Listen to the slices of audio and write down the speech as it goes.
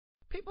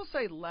People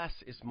say less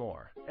is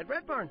more. At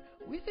Red Barn,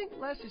 we think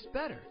less is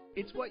better.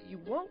 It's what you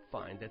won't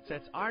find that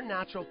sets our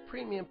natural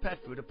premium pet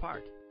food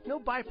apart. No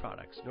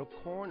byproducts, no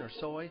corn or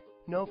soy,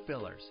 no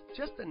fillers.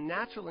 Just the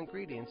natural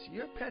ingredients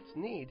your pets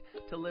need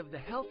to live the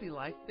healthy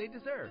life they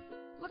deserve.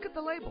 Look at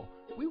the label.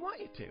 We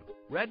want you to.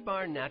 Red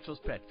Barn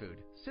Naturals Pet Food.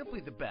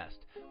 Simply the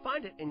best.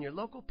 Find it in your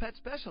local pet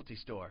specialty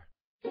store.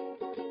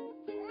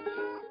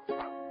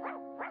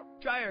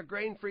 Try our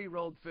grain-free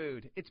rolled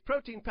food. It's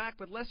protein-packed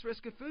with less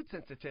risk of food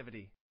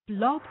sensitivity.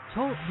 Blog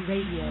Talk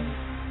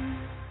Radio.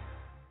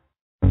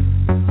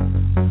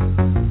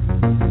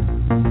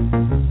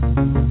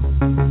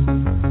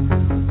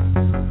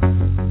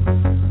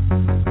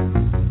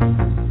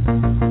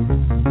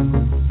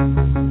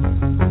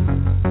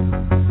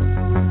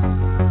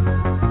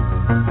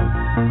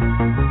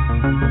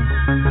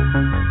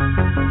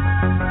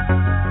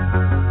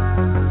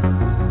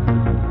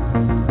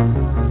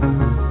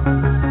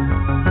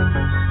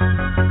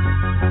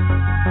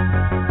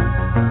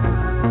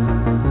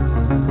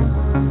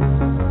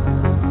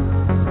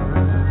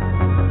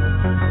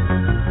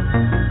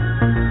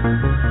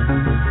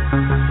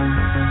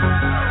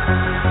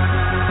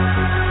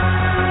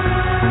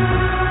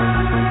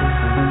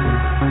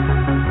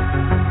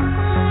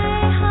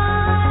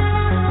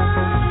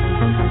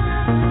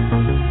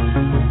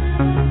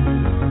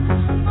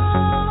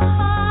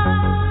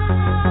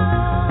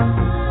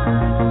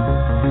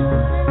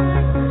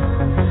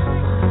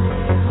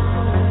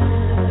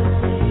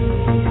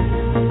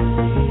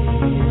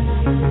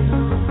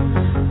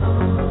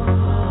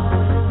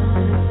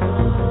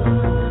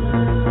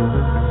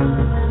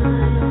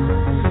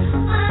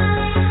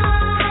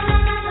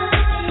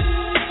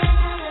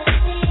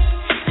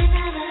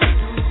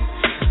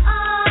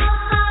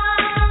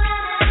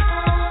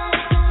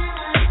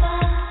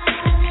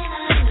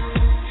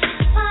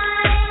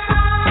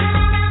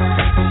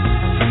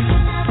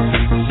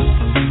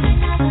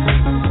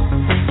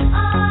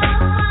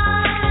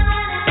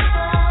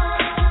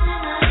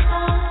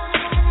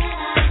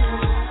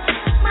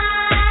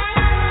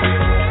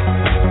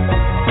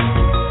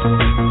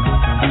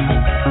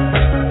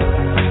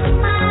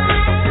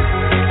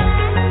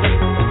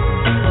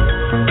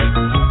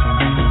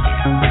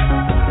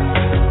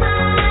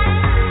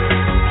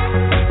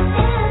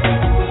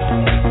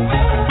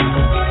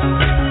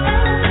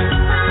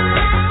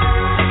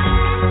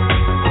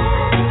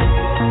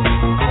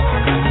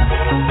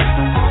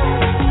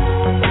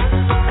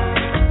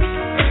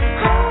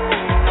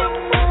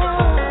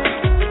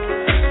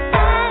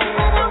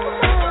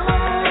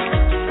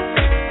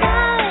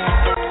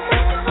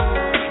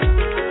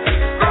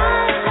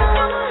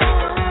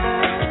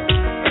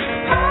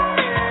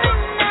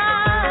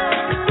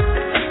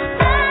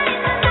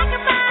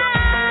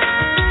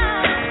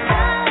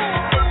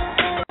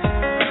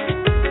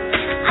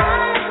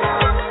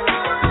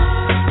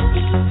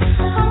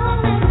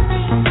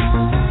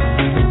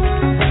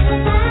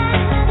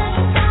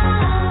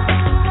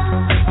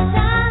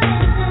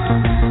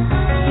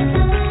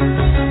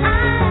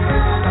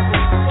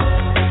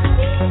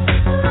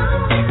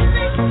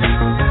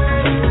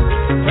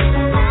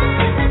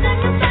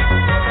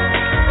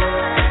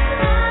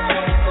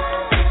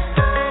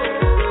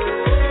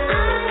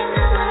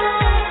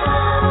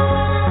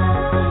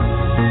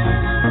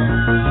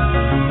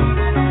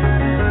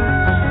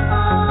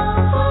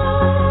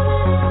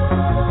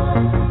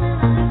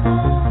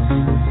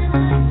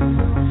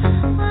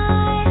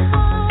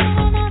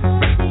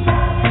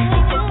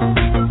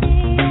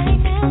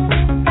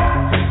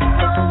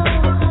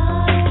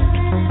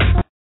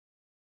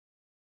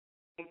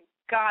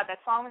 God,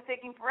 that song was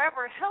taking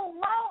forever. Hello.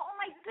 Oh,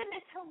 my goodness.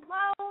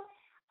 Hello.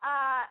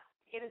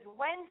 It is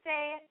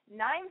Wednesday,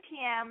 9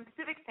 p.m.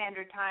 Pacific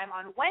Standard Time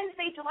on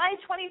Wednesday, July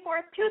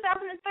 24th,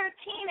 2013,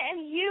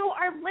 and you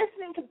are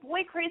listening to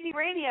Boy Crazy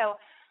Radio.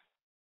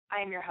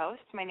 I am your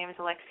host. My name is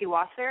Alexi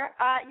Wasser.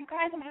 You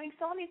guys, I'm having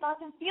so many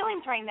thoughts and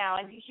feelings right now,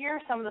 and to hear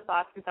some of the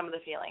thoughts and some of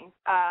the feelings.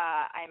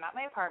 I'm at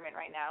my apartment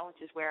right now,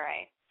 which is where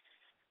I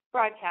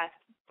broadcast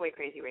Boy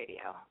Crazy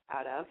Radio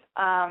out of.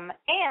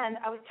 And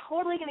I was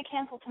totally going to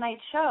cancel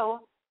tonight's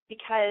show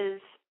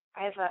because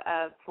I have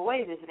a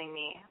boy visiting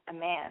me, a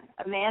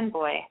man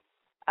boy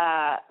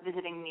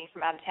visiting me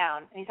from out of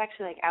town. And he's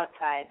actually like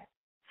outside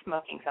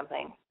smoking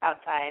something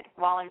outside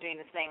while I'm doing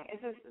this thing.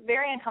 This is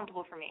very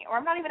uncomfortable for me, or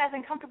I'm not even as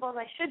uncomfortable as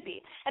I should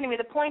be. Anyway,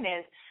 the point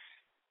is,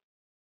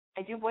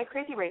 I do Boy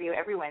Crazy Radio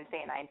every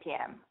Wednesday at 9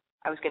 p.m.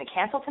 I was going to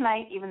cancel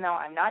tonight, even though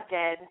I'm not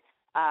dead.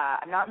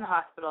 I'm not in the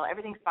hospital.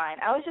 Everything's fine.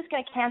 I was just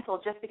going to cancel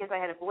just because I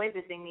had a boy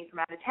visiting me from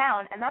out of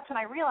town, and that's when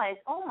I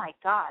realized, oh, my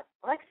God,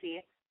 Alexi,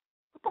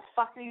 what the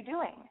fuck are you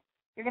doing?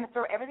 You're going to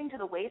throw everything to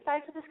the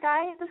wayside for this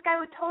guy? This guy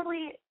would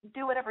totally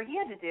do whatever he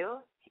had to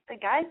do.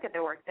 The guys get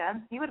their work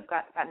done. He would have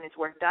gotten his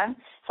work done.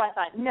 So I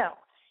thought, no,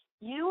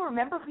 you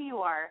remember who you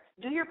are.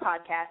 Do your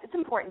podcast. It's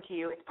important to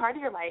you. It's part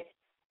of your life.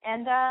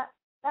 And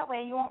that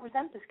way you won't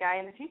resent this guy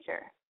in the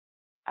future.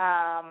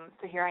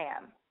 So here I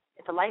am.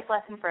 It's a life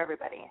lesson for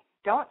everybody.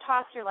 Don't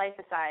toss your life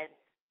aside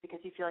because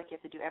you feel like you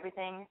have to do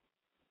everything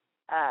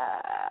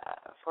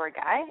for a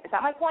guy. Is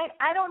that my point?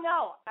 I don't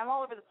know. I'm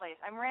all over the place.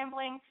 I'm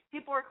rambling.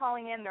 People are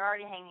calling in. They're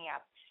already hanging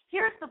up.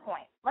 Here's the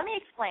point. Let me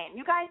explain.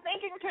 You guys, thank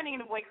you for tuning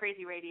into Boy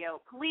Crazy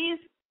Radio. Please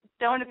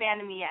don't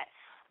abandon me yet.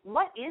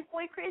 What is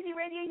Boy Crazy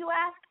Radio, you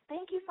ask?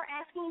 Thank you for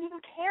asking and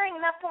even caring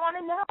enough to want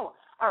to know.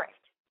 All right.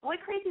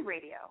 Boy Crazy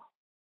Radio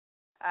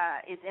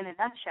is, in a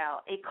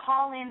nutshell, a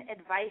call-in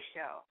advice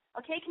show.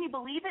 Okay, can you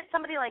believe it?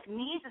 Somebody like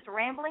me just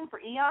rambling for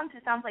eons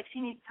who sounds like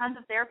she needs tons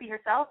of therapy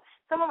herself.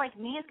 Someone like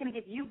me is going to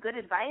give you good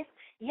advice?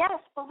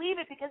 Yes, believe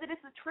it, because it is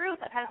the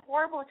truth. I've had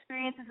horrible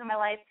experiences in my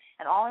life,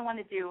 and all I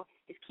want to do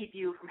is keep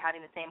you from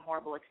having the same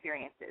horrible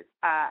experiences.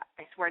 I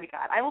swear to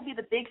God. I will be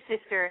the big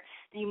sister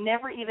that you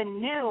never even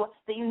knew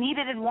that you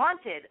needed and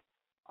wanted.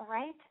 All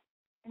right?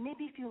 And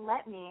maybe if you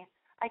let me,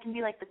 I can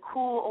be like the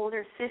cool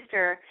older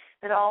sister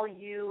that all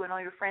you and all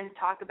your friends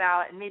talk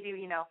about, and maybe,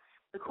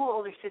 the cool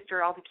older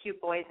sister all the cute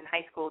boys in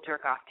high school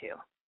jerk off to.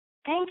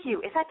 Thank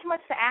you. Is that too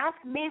much to ask?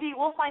 Maybe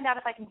we'll find out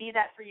if I can be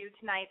that for you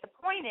tonight. The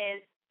point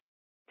is,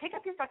 pick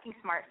up your fucking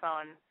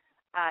smartphone.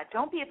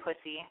 Don't be a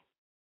pussy.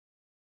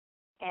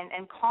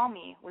 And call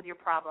me with your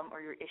problem or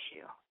your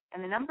issue.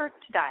 And the number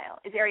to dial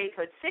is area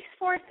code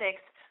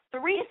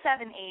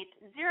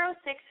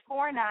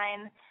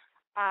 646-378-0649.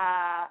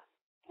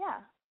 Yeah.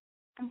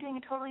 I'm doing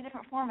a totally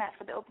different format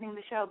for the opening of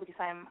the show because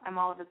I'm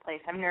all over the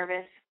place. I'm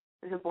nervous.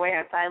 There's a boy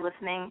outside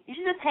listening. You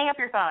should just hang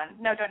up your phone.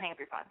 No, don't hang up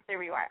your phone.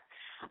 There you are.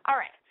 All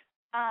right.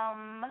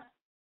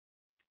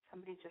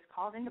 Somebody just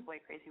called into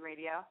Boy Crazy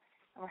Radio,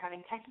 and we're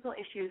having technical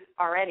issues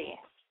already.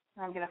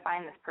 And I'm going to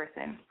find this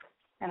person,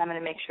 and I'm going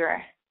to make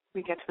sure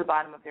we get to the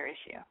bottom of their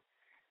issue.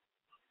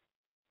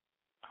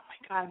 Oh, my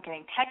God, I'm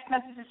getting text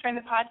messages during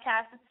the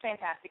podcast. It's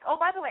fantastic. Oh,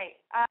 by the way,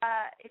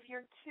 if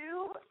you're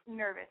too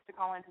nervous to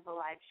call into the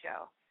live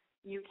show,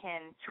 you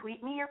can tweet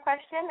me your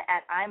question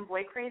at I'm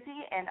Boy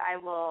Crazy, and I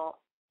will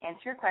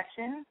answer your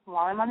question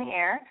while I'm on the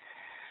air.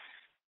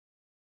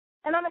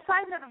 And on a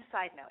side note of a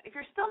side note, if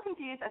you're still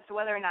confused as to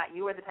whether or not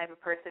you are the type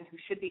of person who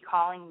should be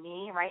calling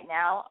me right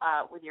now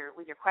with your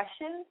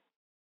questions,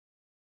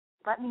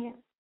 let me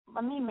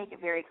make it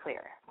very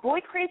clear.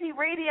 Boy Crazy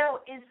Radio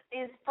is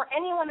for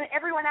anyone and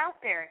everyone out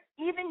there,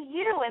 even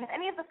you. And if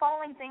any of the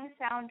following things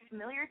sound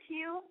familiar to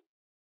you,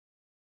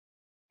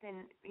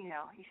 then,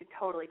 you should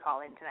totally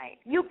call in tonight.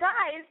 You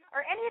guys,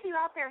 are any of you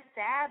out there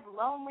sad,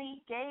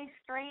 lonely, gay,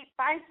 straight,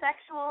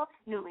 bisexual,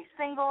 newly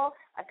single,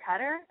 a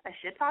cutter, a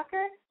shit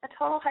talker, a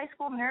total high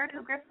school nerd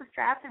who grips the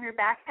straps of your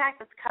backpack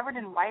that's covered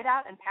in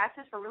whiteout and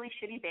patches for really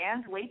shitty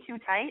bands way too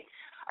tight?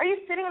 Are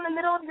you sitting in the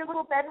middle of your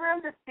little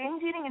bedroom just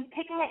binge eating and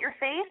picking at your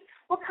face?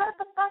 Well, cut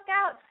the fuck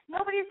out.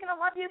 Nobody's going to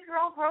love you if you're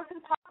all gross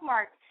and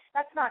pockmarked.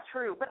 That's not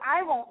true, but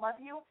I won't love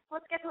you.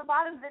 Let's get to the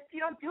bottom of it so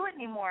you don't do it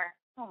anymore.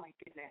 Oh, my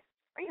goodness.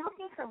 Are you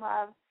looking for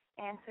love,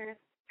 answers,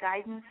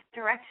 guidance,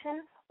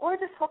 direction, or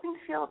just hoping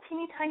to feel a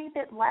teeny tiny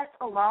bit less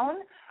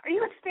alone? Are you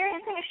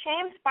experiencing a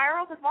shame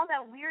spiral with all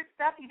that weird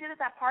stuff you did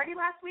at that party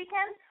last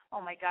weekend? Oh,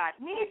 my God,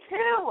 me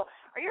too.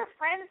 Are your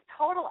friends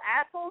total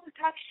assholes who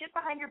talk shit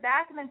behind your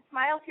back and then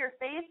smile to your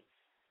face?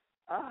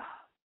 Oh,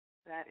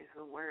 that is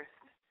the worst.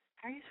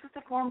 How are you supposed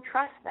to form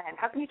trust then?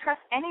 How can you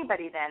trust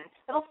anybody then?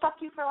 It'll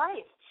fuck you for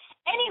life.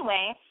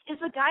 Anyway, is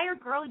the guy or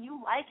girl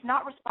you like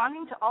not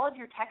responding to all of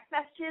your text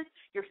messages,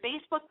 your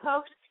Facebook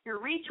posts,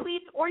 your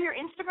retweets, or your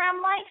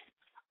Instagram likes?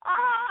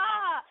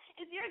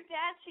 Is your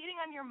dad cheating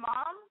on your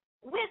mom?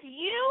 With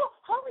you?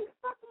 Holy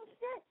fucking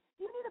shit.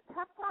 You need a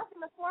pep talk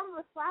in the form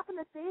of a slap in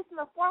the face in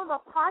the form of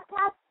a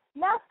podcast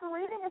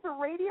masquerading as a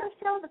radio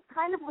show that's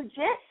kind of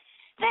legit?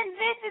 Then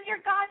this is your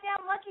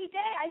goddamn lucky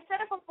day. I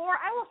said it before.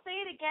 I will say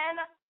it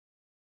again.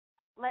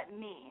 Let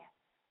me,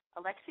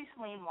 Alexi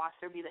Celine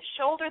Wasser, be the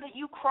shoulder that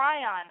you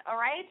cry on, all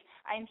right?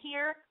 I'm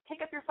here.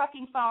 Pick up your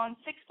fucking phone,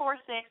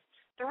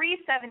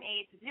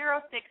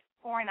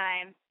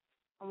 646-378-0649,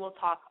 and we'll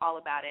talk all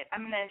about it.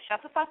 I'm going to shut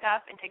the fuck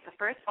up and take the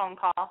first phone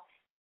call.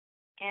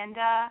 And,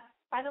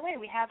 by the way,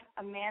 we have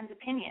a man's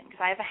opinion,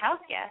 because I have a house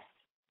guest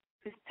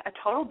who's a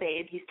total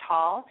babe. He's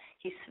tall.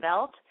 He's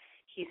svelte.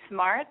 He's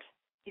smart.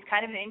 He's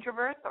kind of an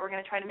introvert, but we're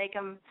going to try to make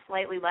him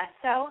slightly less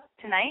so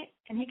tonight,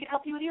 and he could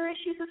help you with your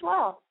issues as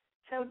well.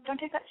 So don't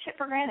take that shit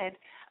for granted.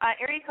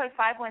 Area code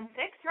 516,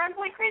 you're on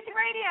Boy Crazy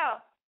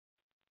Radio.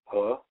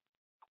 Hello?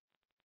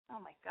 Oh,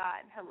 my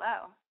God.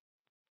 Hello.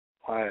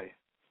 Hi.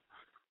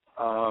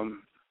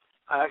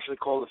 I actually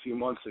called a few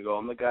months ago.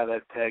 I'm the guy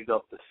that tagged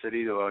up the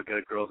city to get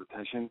a girl's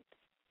attention.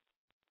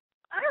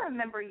 I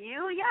remember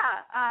you,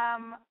 yeah.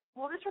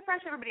 Well, just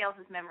refresh everybody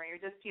else's memory. You're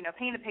just,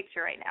 paint a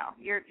picture right now.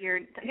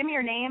 Give me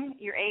your name,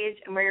 your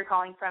age, and where you're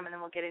calling from, and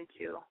then we'll get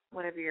into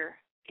whatever your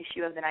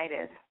issue of the night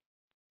is.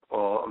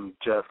 Well, I'm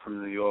Jeff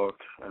from New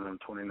York, and I'm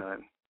 29. All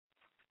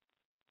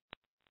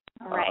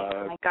right.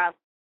 Oh, my God.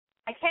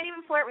 I can't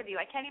even flirt with you.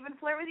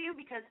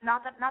 Because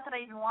not that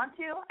I even want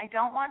to. I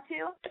don't want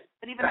to.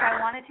 But even if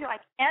I wanted to, I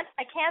can't.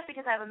 I can't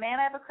because I have a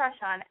man I have a crush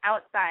on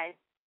outside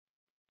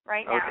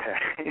right now.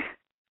 Okay.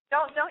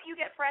 Don't you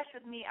get fresh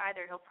with me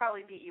either. He'll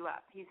probably beat you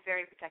up. He's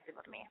very protective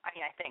of me. I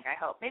mean, I think. I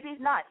hope. Maybe he's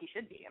not. He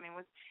should be. I mean,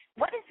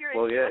 what is your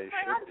issue? Well, yeah, what's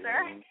going on,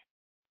 sir?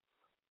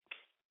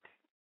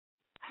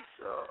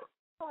 Hello.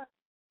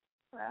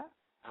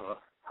 Hello?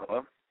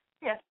 Hello?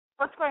 Yes.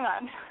 What's going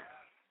on?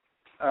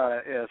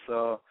 Yeah,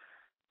 so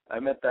I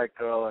met that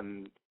girl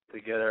and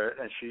together,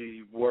 and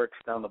she works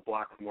down the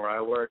block from where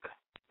I work,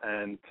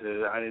 and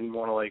I didn't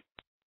want to, like,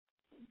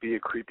 be a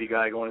creepy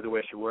guy going to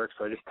where she works,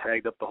 so I just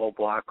tagged up the whole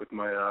block with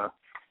my,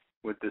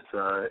 with this,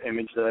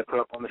 image that I put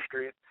up on the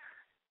street.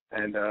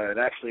 And it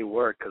actually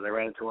worked because I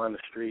ran into her on the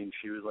street, and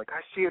she was like,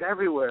 I see it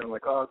everywhere. I'm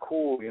like, oh,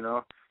 cool, you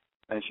know.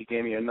 And she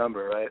gave me a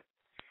number, right?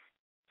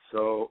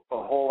 So a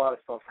whole lot of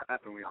stuff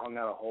happened. We hung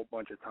out a whole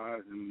bunch of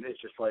times, and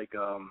it's just like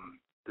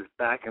this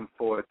back and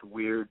forth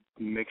weird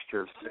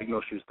mixture of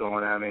signals she was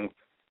throwing at me,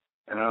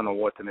 and I don't know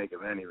what to make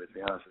of any of it, to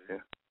be honest with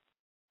you.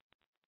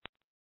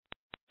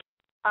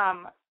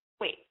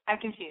 Wait, I'm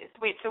confused.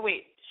 Wait,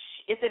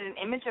 is it an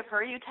image of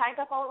her you tagged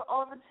up all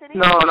over the city?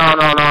 No.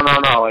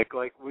 Like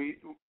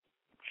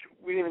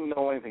we didn't even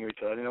know anything of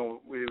each other.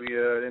 We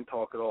didn't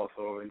talk at all.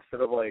 So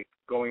instead of like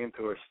going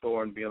into her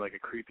store and being like a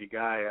creepy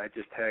guy, I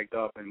just tagged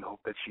up and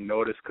hoped that she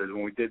noticed. Because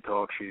when we did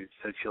talk, she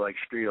said she liked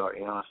street art,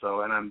 you know.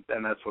 So and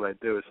that's what I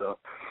do. So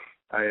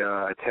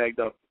I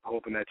tagged up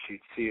hoping that she'd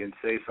see it and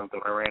say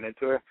something. I ran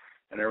into her.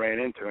 And I ran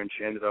into her, and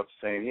she ended up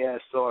saying, yeah, I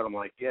saw it. I'm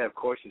like, yeah, of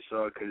course you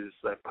saw it, because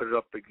I put it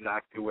up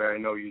exactly where I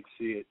know you'd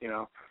see it, you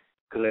know,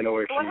 because I know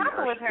where What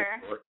happened with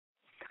her?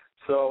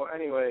 So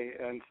anyway,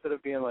 instead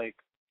of being, like,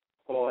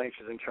 all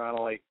anxious and trying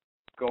to, like,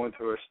 go into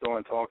her store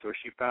and talk to her,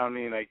 she found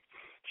me, and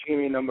she gave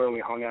me a number, and we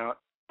hung out.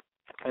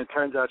 And it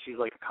turns out she's,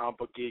 like, a comic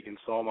book geek, and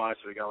so am I,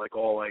 so we got, like,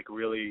 all, like,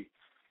 really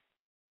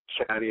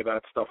chatty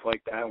about stuff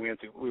like that. We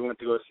went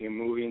to go see a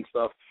movie and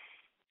stuff.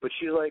 But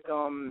she's like,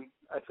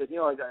 I said, you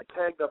know, I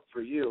tagged up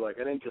for you. Like,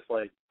 I didn't just,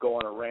 like, go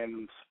on a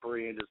random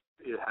spree and just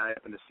it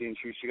happened to see. And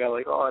she got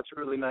like, oh, it's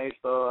really nice,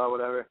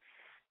 whatever.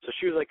 So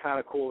she was, like, kind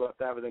of cool about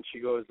that. But then she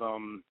goes,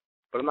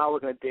 but I'm not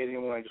looking at dating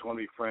anyone. I just want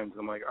to be friends.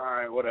 I'm like, all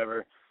right,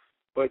 whatever.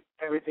 But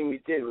everything we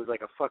did was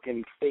like a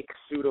fucking fake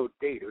pseudo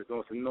date. It was the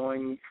most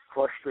annoying,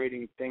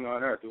 frustrating thing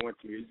on earth. We went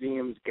to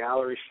museums,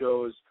 gallery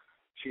shows.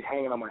 She's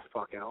hanging on my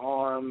fucking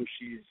arm.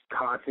 She's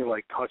constantly,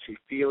 like,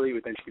 touchy-feely,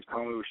 but then she's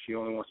telling me she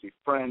only wants to be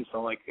friends.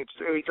 So, like,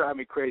 it's really driving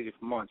me crazy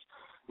for months.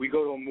 We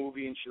go to a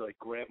movie, and she, like,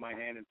 grab my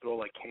hand and throw,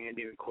 like,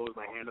 candy and close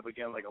my hand up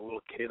again like a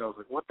little kid. I was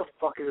like, what the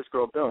fuck is this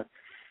girl doing?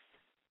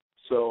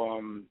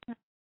 So,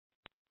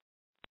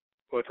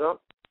 what's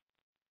up?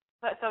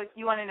 So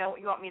you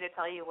want me to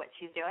tell you what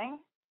she's doing?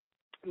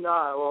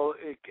 Nah, well,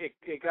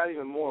 it got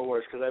even more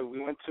worse because we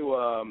went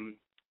to,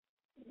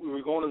 we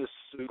were going to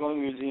the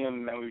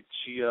museum, and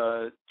she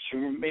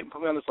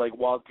put me on this like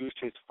wild goose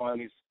chase to find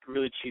these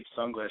really cheap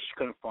sunglasses. She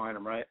couldn't find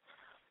them, right?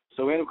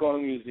 So we ended up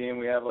going to the museum.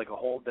 We have like a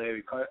whole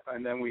day.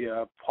 And then we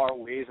part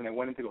ways, and I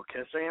went in to go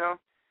kiss her, you know.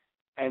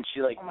 And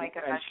she like, oh my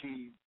God. and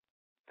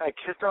I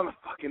kissed her on the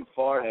fucking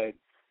forehead,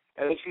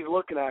 and then she's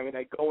looking at me, and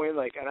I go in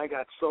like, and I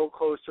got so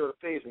close to her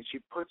face, and she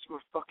puts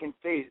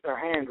her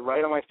hand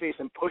right on my face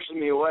and pushes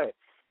me away,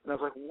 and I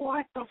was like,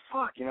 what the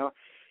fuck, you know?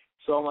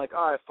 So I'm like,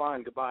 all right,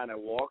 fine, goodbye. And I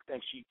walked,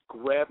 and she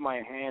grabbed my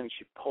hand, and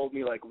she pulled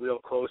me, like, real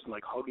close and,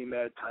 like, hugged me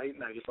mad tight.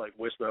 And I just, like,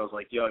 whispered. I was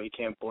like, yo, you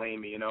can't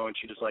blame me, you know? And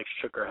she just, like,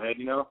 shook her head,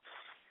 you know?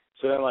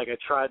 So then, like, I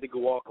tried to go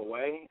walk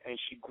away, and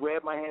she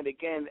grabbed my hand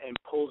again and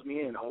pulls me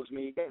in and hugs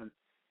me again.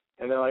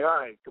 And they're like, all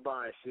right,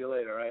 goodbye, see you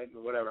later, right?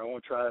 Whatever, I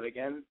won't try that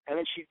again. And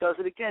then she does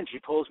it again. She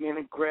pulls me in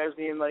and grabs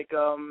me in, like,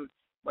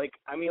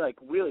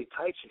 really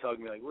tight. She's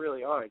hugging me, like,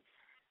 really hard.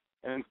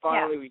 And then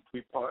finally,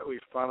 we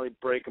finally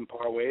break and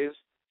part ways.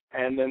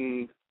 And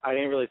then I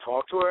didn't really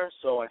talk to her,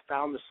 so I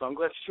found the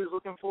sunglasses she was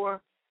looking for,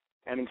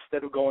 and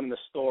instead of going in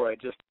the store, I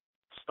just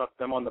stuck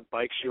them on the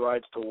bike she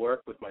rides to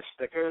work with my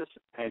stickers,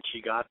 and she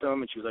got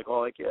them, and she was like,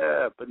 oh, like,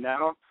 yeah, but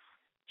now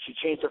she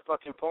changed her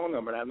fucking phone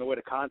number, and I have no way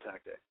to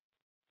contact her.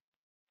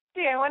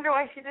 Gee, I wonder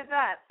why she did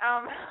that.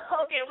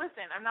 Okay,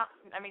 listen, I'm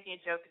making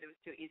a joke because it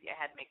was too easy. I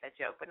had to make that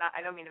joke, but I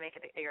don't mean to make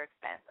it at your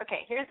expense.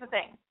 Okay, here's the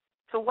thing.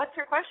 So what's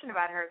your question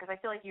about her? Because I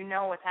feel like you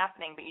know what's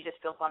happening, but you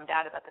just feel bummed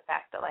out about the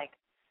fact that, like,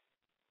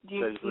 do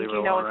you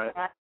know alone,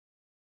 right?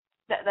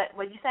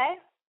 What'd you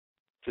say?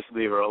 Just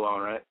leave her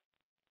alone, right?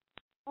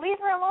 Leave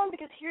her alone,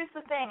 because here's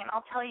the thing, and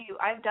I'll tell you,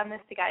 I've done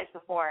this to guys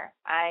before.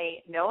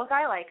 I know a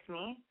guy likes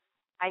me.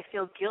 I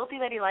feel guilty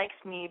that he likes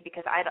me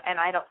because I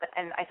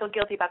feel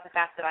guilty about the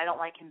fact that I don't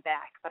like him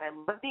back. But I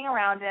love being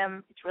around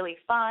him. It's really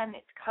fun.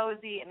 It's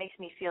cozy. It makes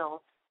me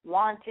feel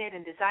wanted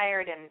and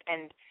desired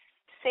and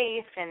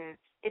safe. And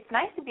it's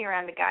nice to be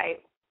around a guy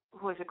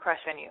who has a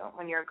crush on you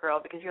when you're a girl,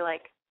 because you're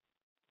like,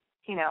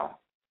 you know,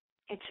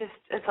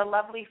 it's a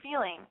lovely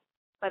feeling,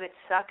 but it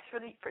sucks for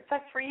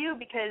you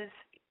because,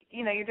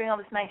 you know, you're doing all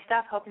this nice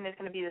stuff hoping there's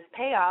going to be this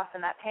payoff,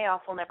 and that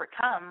payoff will never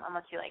come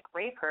unless you, like,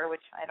 rape her,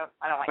 which I don't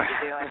want you to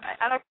do. And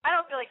I don't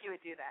feel like you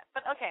would do that.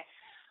 But okay.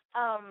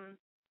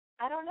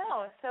 I don't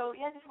know. So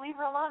yeah, just leave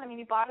her alone. I mean,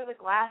 you bought her the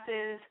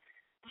glasses.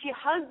 She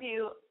hugged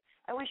you.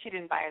 I wish you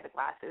didn't buy her the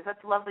glasses.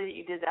 That's lovely that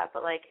you did that,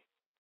 but, like,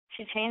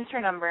 she changed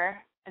her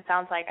number. It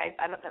sounds like I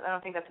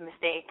don't think that's a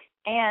mistake.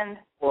 And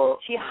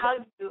she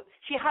hugged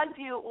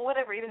you,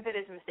 whatever, even if it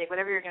is a mistake,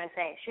 whatever you're going to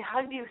say. She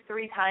hugged you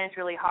 3 times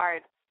really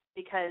hard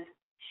because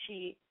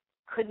she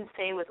couldn't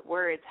say with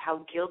words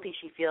how guilty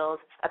she feels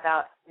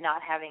about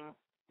not having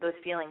those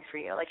feelings for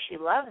you. Like, she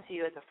loves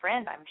you as a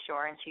friend, I'm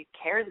sure, and she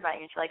cares about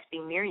you and she likes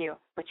being near you,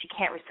 but she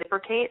can't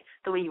reciprocate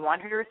the way you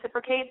want her to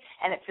reciprocate,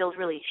 and it feels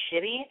really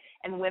shitty.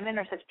 And women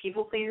are such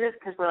people pleasers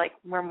because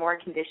we're more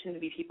conditioned to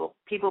be people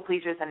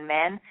pleasers than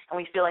men, and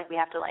we feel like we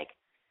have to, like,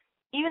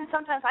 even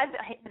sometimes I've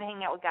been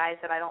hanging out with guys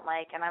that I don't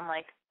like, and I'm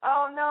like,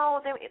 oh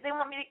no, they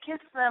want me to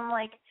kiss them,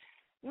 like,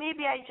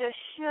 maybe I just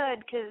should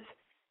because,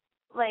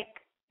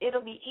 like,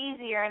 it'll be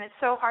easier, and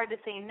it's so hard to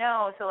say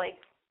no, so, like,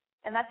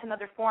 and that's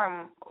another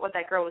form what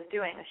that girl was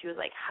doing. She was,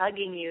 like,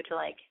 hugging you to,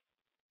 like,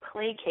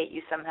 placate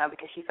you somehow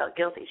because she felt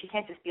guilty. She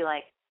can't just be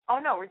like,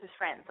 oh, no, we're just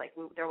friends. Like,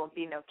 there will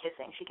be no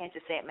kissing. She can't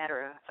just say it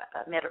matter of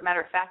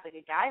fact like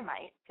a guy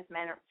might, because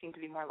men seem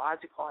to be more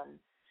logical and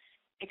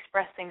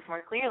express things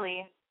more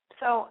clearly.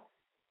 So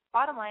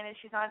bottom line is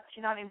she's not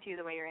into you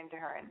the way you're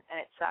into her, and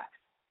it sucks.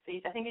 So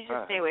I think you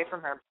should stay away from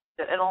her.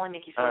 It'll only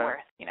make you feel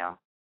worse, you know?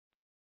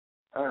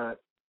 All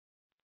right.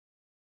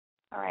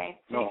 All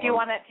right. So do you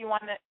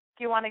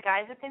want a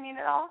guy's opinion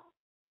at all?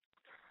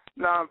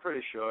 No, I'm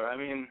pretty sure. I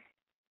mean,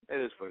 it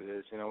is what it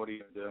is. You know, what are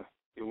you going to do?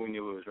 You win,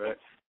 you lose, right?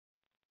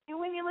 You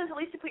win, you lose. At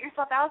least you put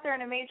yourself out there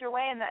in a major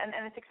way, and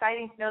it's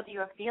exciting to know that you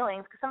have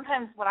feelings. Because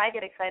sometimes what I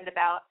get excited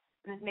about,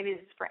 and maybe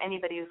this is for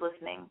anybody who's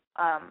listening,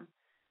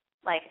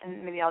 like,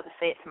 and maybe I'll just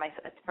say it to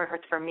myself,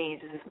 for me,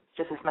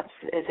 just as much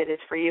as it is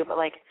for you, but,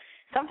 like,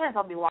 sometimes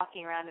I'll be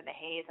walking around in a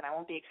haze, and I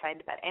won't be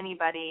excited about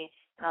anybody,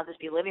 and I'll just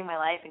be living my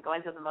life and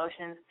going through the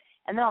motions,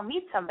 and then I'll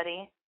meet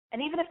somebody, and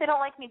even if they don't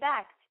like me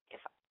back,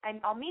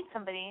 I'll meet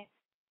somebody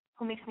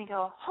who makes me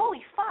go,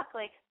 holy fuck,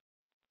 like,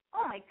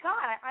 oh my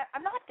God,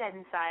 I'm not dead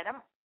inside.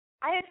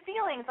 I have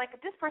feelings, like,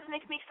 this person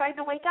makes me excited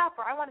to wake up,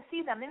 or I want to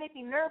see them. They make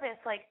me nervous,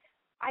 like,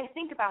 I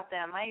think about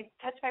them. I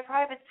touch my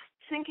privates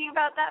thinking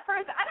about that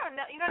person. I don't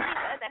know, you know what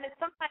I mean? And it's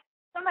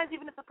sometimes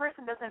even if the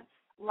person doesn't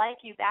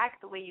like you back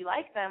the way you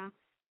like them,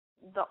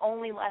 the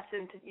only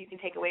lesson you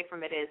can take away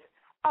from it is,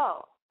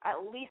 oh,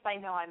 at least I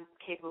know I'm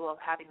capable of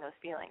having those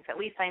feelings. At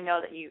least I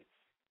know that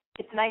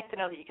it's nice to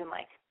know that you can,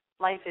 like,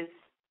 life is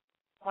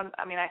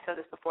I said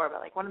this before,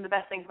 but, like, one of the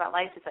best things about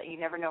life is that you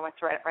never know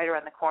what's right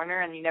around the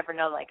corner, and you never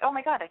know, like, oh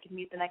my God, I could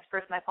meet the next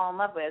person I fall in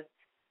love with,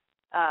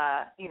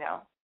 in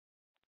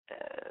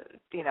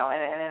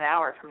an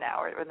hour from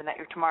now or the night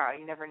or tomorrow.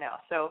 You never know.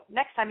 So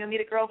next time you'll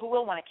meet a girl who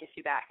will want to kiss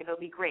you back, and it'll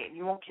be great. And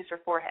you won't kiss her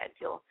forehead.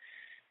 He'll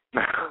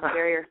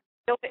bury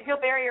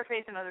your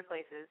face in other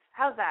places.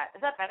 How's that?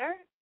 Is that better?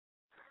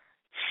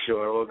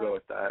 Sure, we'll go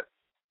with that.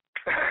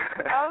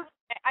 Okay.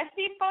 I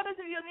see photos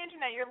of you on the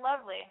internet. You're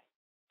lovely.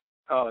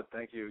 Oh,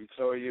 thank you.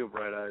 So are you,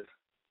 Bright Eyes.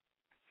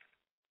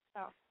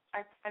 Oh,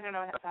 I don't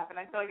know what has happened.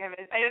 I feel like I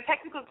had a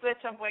technical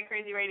glitch on Boy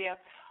Crazy Radio.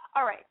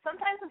 All right.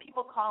 Sometimes when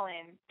people call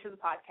in to the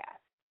podcast,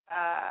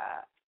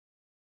 I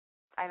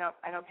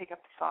don't pick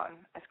up the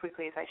phone as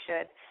quickly as I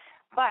should,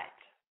 but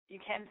you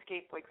can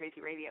escape Boy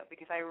Crazy Radio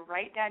because I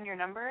write down your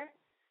number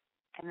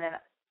and then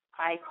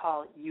I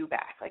call you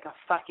back like a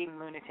fucking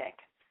lunatic.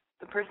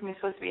 The person who's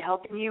supposed to be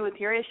helping you with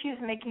your issues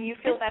and making you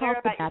feel better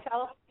about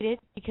yourself. It is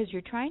because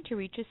you're trying to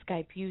reach a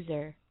Skype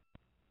user.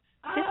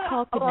 This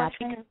call could not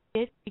be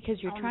connected because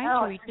you're trying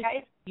to reach a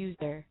Skype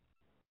user.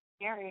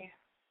 Scary.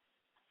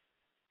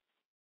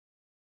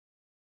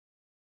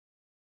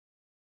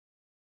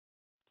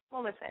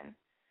 Well, listen,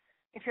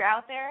 if you're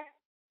out there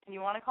and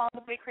you want to call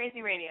into Boy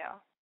Crazy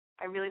Radio,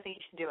 I really think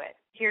you should do it.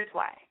 Here's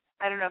why.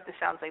 I don't know if this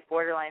sounds like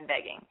borderline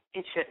begging.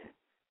 It shouldn't.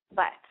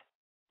 But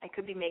I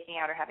could be making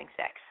out or having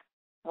sex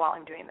while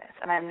I'm doing this,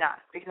 and I'm not,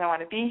 because I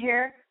want to be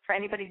here for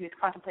anybody who's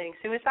contemplating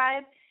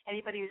suicide,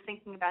 anybody who's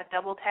thinking about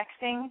double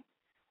texting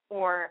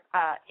or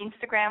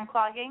Instagram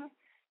clogging.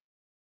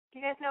 Do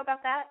you guys know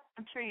about that?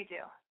 I'm sure you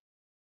do.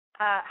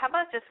 How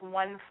about just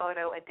one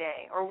photo a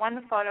day or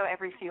one photo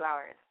every few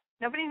hours?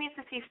 Nobody needs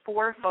to see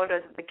 4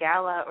 photos of the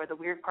gala or the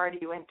weird party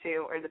you went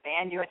to or the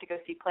band you went to go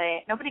see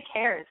play. Nobody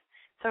cares.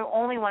 So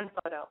only one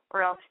photo,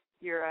 or else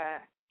you're a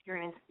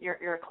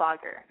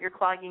clogger. You're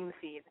clogging the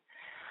feed.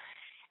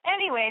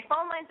 Anyway,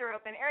 phone lines are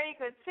open. Area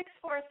code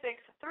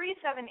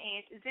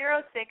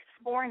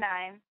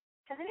 646-378-0649.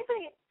 Has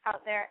anybody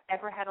out there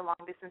ever had a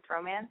long-distance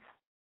romance?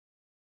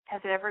 Has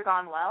it ever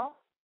gone well?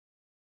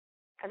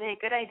 Are they a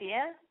good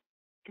idea?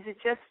 Is it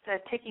just a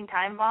ticking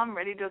time bomb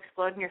ready to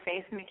explode in your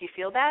face and make you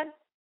feel bad?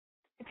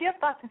 If you have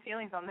thoughts and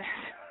feelings on this,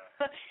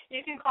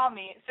 you can call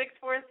me,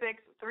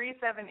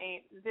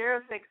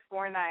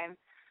 646-378-0649. I'm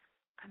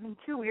in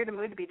too weird a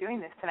mood to be doing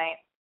this tonight.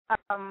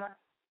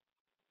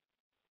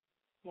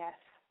 Yes.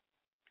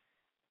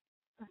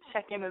 Let's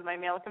check in with my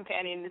male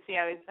companion to see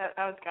how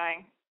it's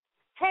going.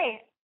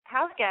 Hey,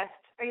 house guest,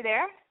 are you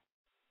there?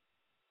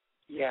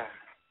 Yeah.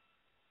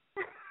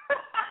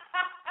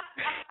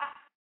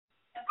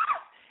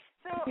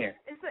 So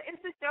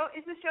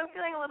is the show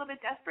feeling a little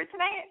bit desperate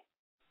tonight?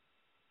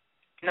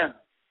 No.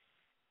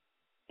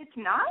 It's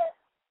not?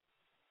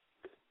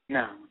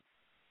 No.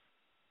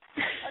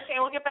 Okay,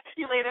 we'll get back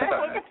to you later.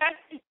 We'll get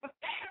back to you.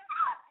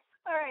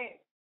 All right.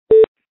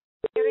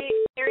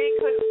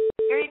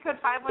 Area code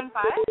 515?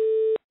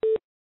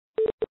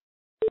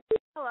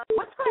 Hello.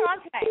 What's going on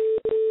tonight?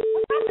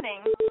 What's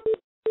happening?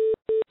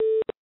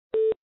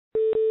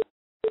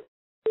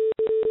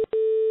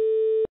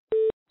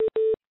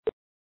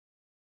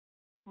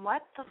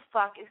 What the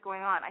fuck is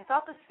going on? I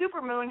thought the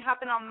supermoon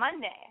happened on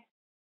Monday.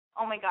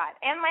 Oh my god.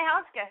 And my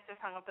house guest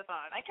just hung up the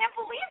phone. I can't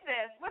believe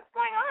this. What's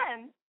going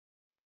on?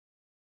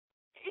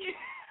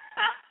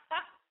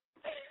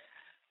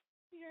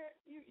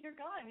 You're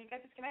gone. You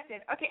got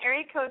disconnected. Okay,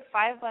 area code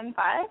 515.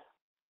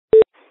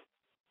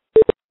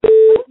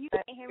 You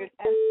can't hear me.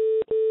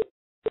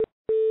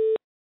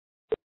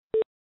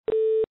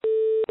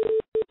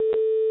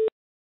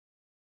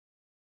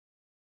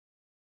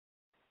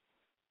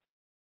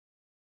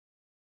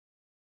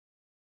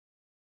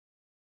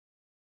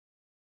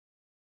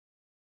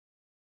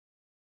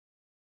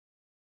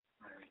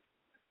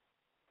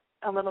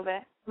 A little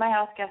bit. My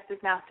house guest is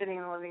now sitting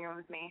in the living room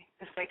with me,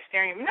 just like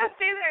staring at me. No,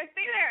 stay there,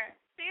 stay there,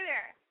 stay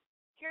there.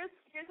 Here's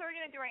what we're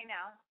gonna do right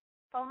now.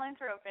 Phone lines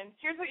are open.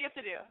 Here's what you have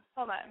to do.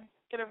 Hold on.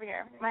 Get over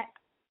here. My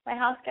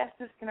house guest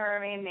is gonna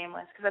remain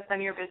nameless because that's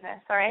none of your business.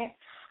 All right.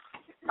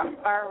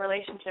 Our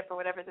relationship or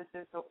whatever this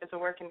is a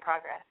work in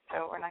progress,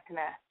 so we're not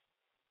gonna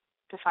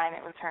define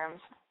it with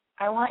terms.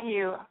 I want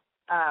you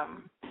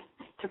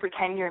to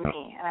pretend you're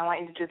me, and I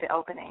want you to do the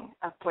opening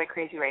of Boy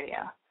Crazy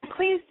Radio.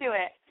 Please do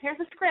it. Here's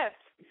a script.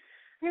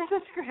 Here's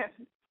a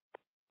script.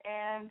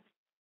 And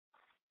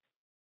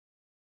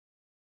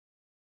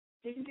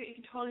you can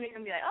totally make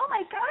them be like, oh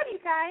my god, you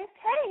guys,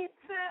 hey, it's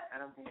I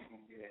don't think I can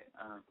do it.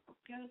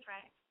 Yeah, that's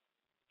right.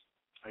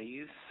 Are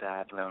you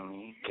sad,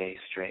 lonely, gay,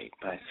 straight,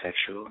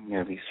 bisexual,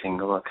 nearly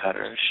single, a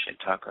cutter, a shit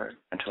talker,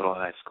 a total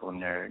high school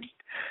nerd,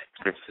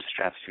 grips the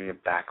straps through your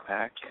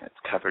backpack, it's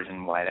covered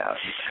in whiteout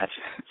and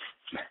patches.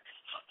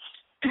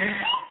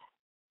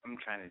 I'm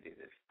trying to do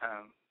this.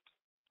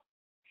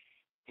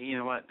 You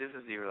know what? This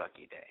is your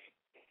lucky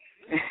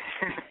day.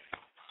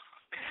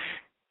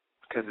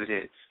 Because it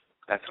is.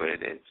 That's what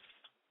it is.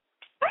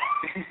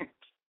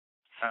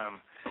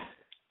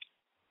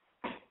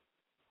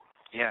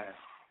 Yeah,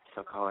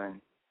 so call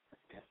in.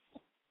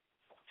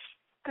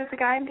 Does the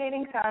guy I'm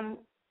dating sound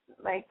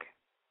like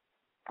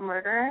a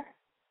murderer?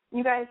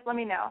 You guys, let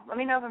me know. Let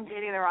me know if I'm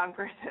dating the wrong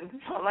person.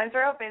 Phone lines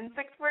are open.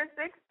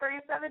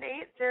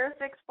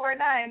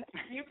 646-378-0649.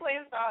 You play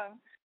a song.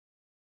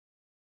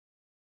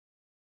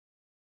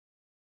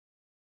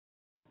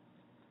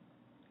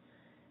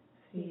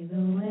 See the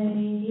way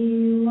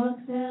he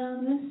walks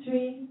down the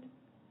street.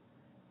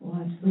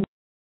 Watch the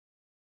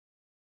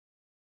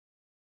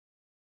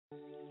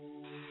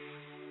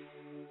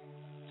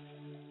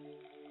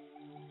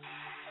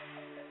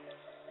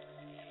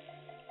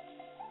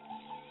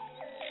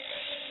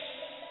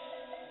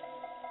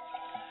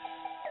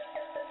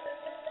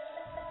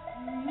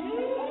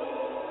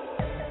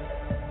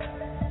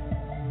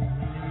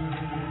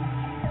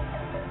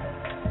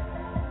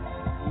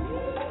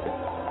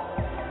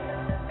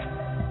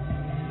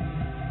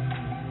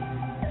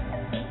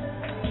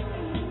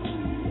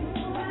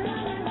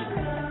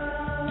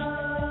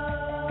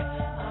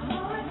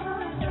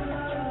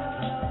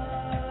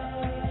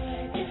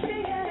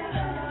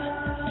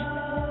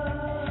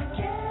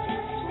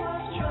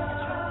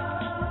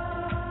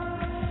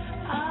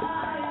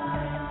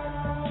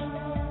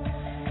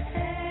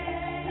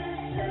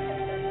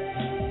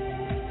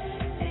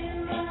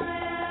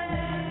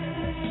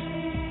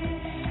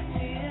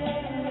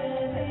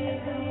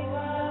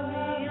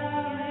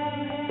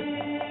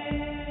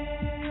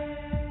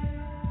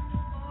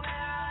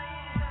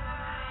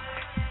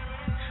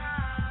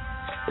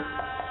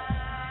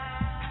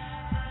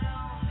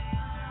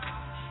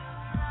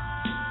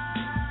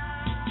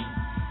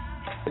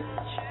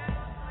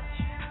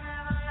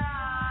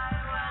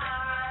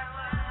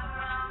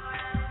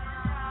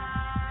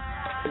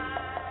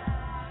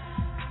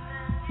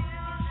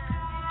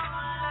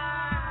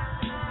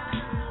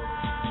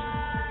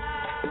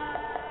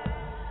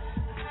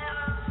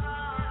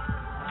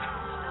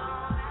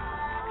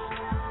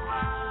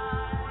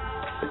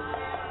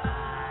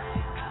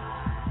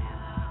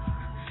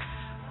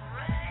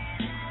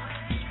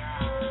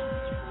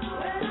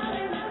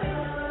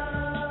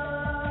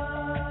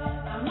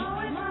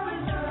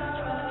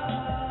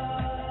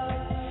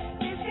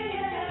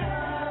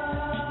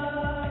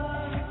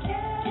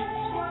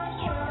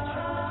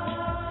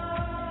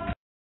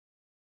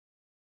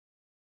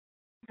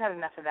Had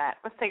enough of that.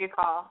 Let's take a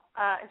call.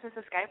 Is this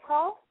a Skype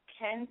call?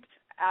 Kent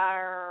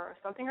or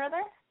something or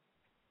other?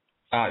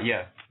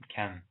 Yeah,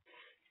 Ken.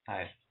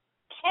 Hi.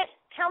 Kent,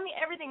 tell me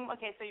everything.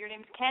 Okay, so your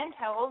name's Kent.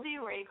 How old are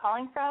you? Where are you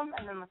calling from?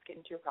 And then let's get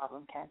into your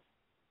problem, Kent.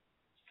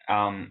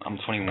 I'm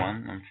 21.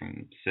 I'm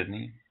from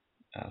Sydney,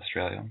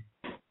 Australia.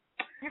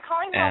 You're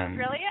calling from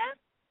Australia?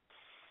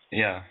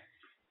 Yeah.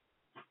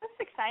 That's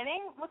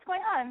exciting. What's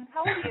going on?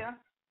 How old are you?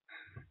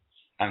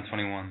 I'm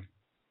 21.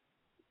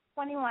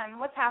 21.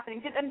 What's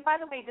happening? And by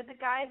the way, did the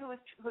guy who was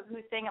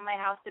staying at my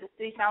house, did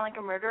he sound like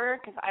a murderer?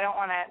 Because I don't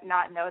want to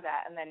not know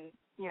that and then,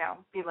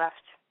 be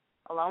left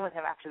alone with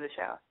him after the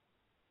show.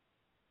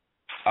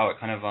 Oh, it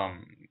kind of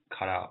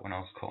cut out when I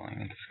was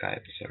calling into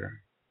Skype, so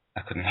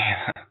I couldn't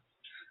hear that.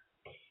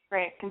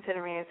 Right,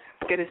 consider me as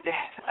good as dead.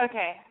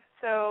 Okay,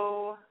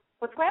 so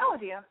what's going on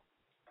with you?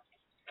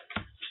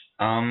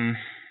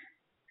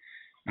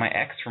 My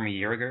ex from a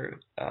year ago,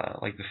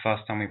 like the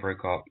first time we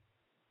broke up,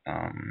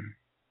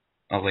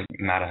 I was like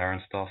mad at her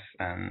and stuff,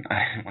 and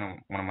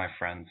one of my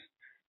friends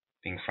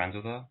being friends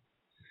with her.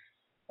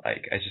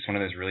 Like, it's just one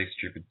of those really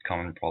stupid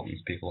common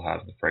problems people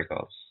have with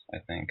breakups, I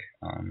think.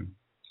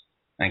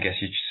 I guess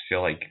you just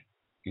feel like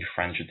your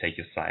friend should take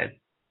your side,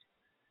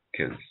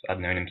 because I've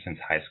known him since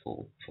high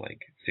school for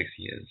like 6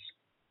 years.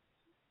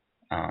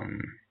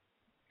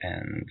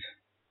 And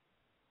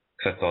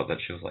because I thought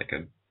that she was like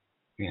a,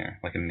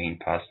 like a mean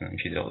person, and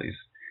she did all these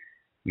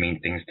mean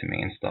things to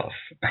me and stuff.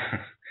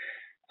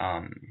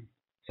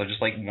 So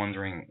just like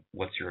wondering,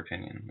 what's your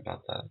opinion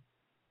about that?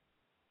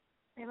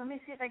 Hey, let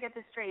me see if I get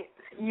this straight.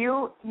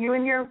 You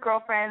and your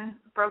girlfriend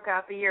broke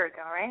up a year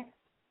ago, right?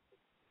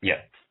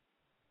 Yeah.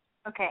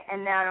 Okay,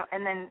 and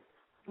then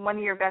one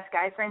of your best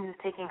guy friends is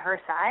taking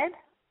her side?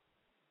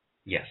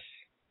 Yes.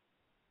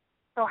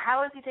 So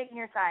how is he taking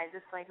your side?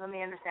 Just like, let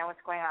me understand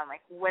what's going on.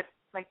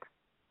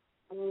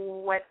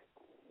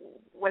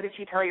 What did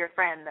she tell your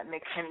friend that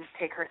makes him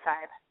take her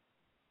side?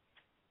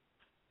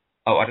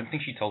 Oh, I don't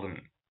think she told him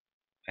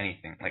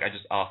anything. Like, I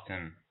just asked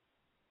him,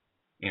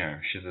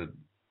 she's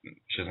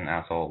an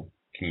asshole.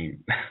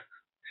 Can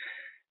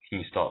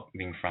you stop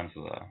being friends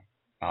with her,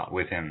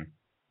 with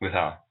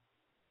her?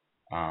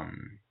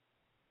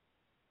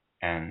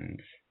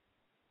 And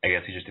I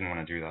guess he just didn't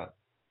want to do that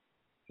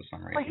for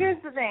some reason. Well,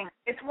 here's the thing.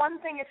 It's one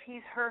thing if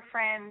he's her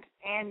friend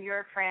and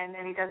your friend,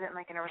 and he does it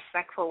like in a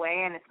respectful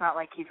way, and it's not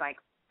like he's like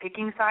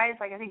picking sides.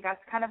 Like, I think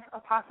that's kind of a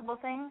possible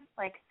thing.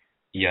 Like.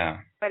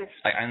 Yeah. But it's.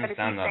 I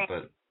understand that,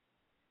 but.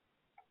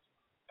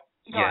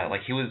 Yeah,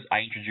 like I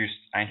introduced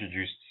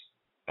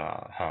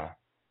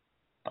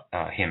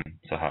him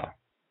to her.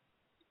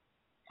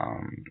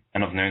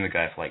 And I've known the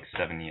guy for like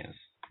 7 years,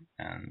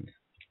 and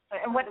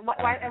what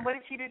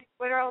did she do?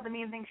 What are all the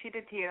mean things she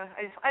did to you?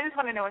 I just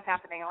want to know what's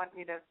happening. I want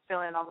you to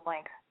fill in all the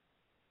blanks.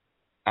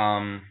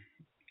 I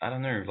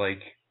don't know,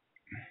 like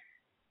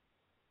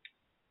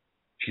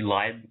she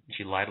lied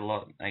a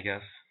lot, I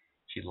guess.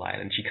 She lied,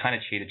 and she kind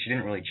of cheated. She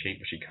didn't really cheat,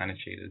 but she kind of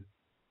cheated.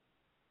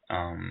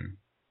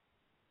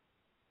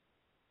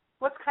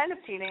 What's kind of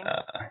cheating?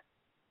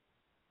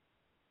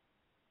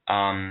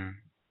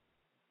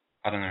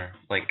 I don't know,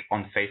 like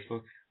on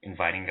Facebook,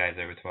 inviting guys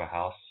over to her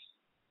house,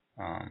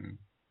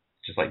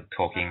 just like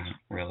talking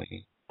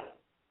really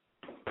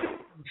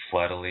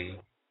flirtily,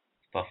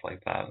 stuff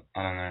like that.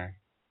 I don't know.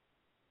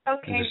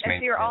 Okay, and so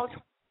you're all. Do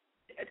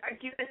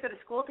you guys go to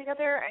school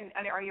together?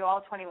 And are you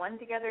all 21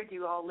 together? Do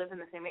you all live in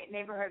the same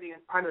neighborhood? Are you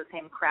part of the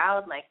same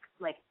crowd?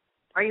 Like,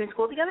 are you in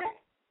school together?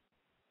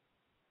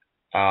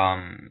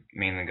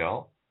 Me and the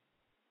girl?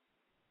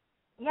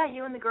 Yeah,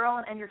 you and the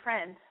girl and your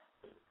friend.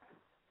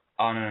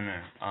 Oh,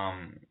 no.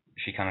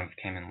 She kind of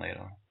came in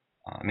later.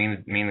 Me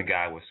and the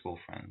guy were school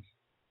friends.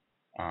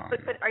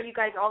 But are you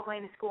guys all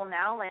going to school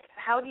now? Like,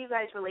 how do you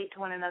guys relate to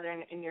one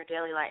another in your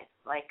daily life?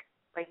 Like,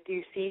 do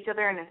you see each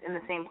other in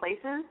the same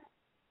places?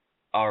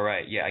 All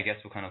right. Yeah, I guess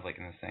we're kind of like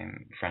in the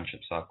same friendship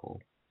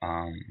circle.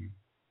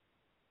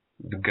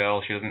 The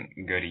girl, she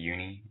doesn't go to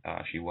uni.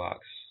 She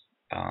works.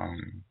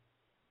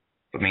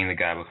 But me and the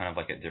guy were kind of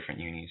like at different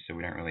unis, so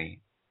we don't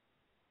really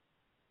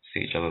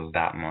see each other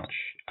that much,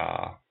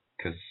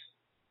 because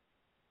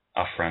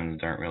our friends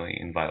don't really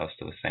invite us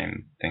to the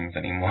same things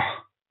anymore.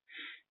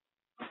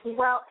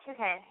 Well,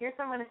 okay, here's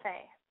what I'm going to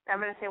say. I'm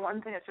going to say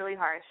one thing that's really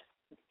harsh.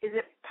 Is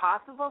it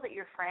possible that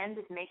your friend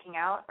is making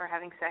out or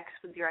having sex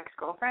with your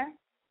ex-girlfriend?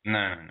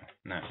 No.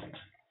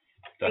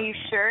 Are you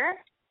sure?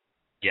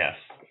 Yes,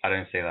 I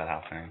don't see that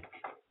happening.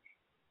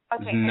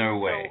 Okay, There's no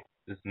way.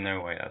 There's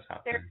no way that's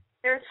happening.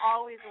 There's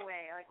always a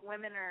way. Like,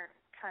 women are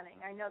cunning.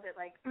 I know that,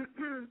 like,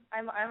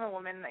 I'm a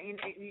woman. You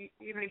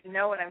don't even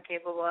know what I'm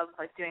capable of,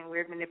 like doing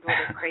weird,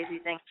 manipulative, crazy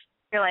things.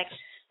 You're like,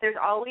 there's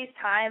always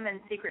time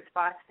and secret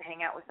spots to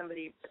hang out with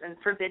somebody, and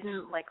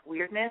forbidden, like,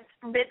 weirdness,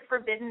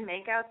 forbidden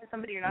makeouts with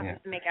somebody you're not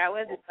supposed to make out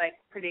with. It's, like,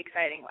 pretty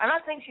exciting. I'm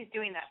not saying she's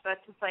doing that, but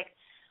it's just, like,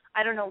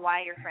 I don't know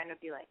why your friend would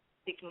be, like,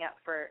 sticking up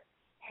for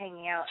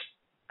hanging out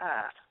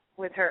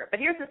with her. But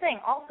here's the thing.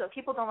 Also,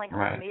 people don't like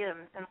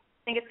ultimatums, and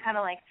I think it's kind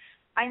of like,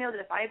 I know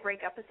that if I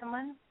break up with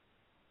someone,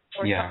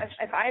 or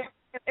if I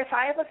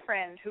have a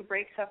friend who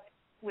breaks up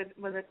with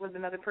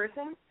another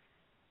person,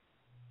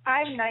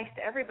 I'm nice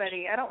to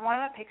everybody. I don't want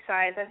to pick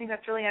sides. I think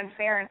that's really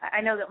unfair. And I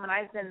know that when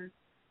I've been,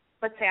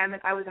 let's say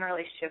I was in a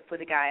relationship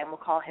with a guy, and we'll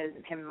call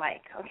him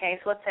Mike. Okay,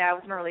 so let's say I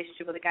was in a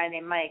relationship with a guy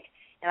named Mike,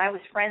 and I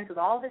was friends with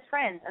all of his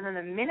friends, and then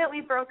the minute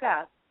we broke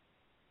up,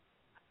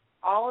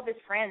 all of his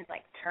friends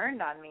like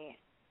turned on me.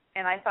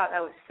 And I thought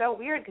that was so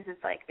weird, because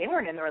it's like they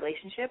weren't in the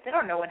relationship. They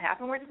don't know what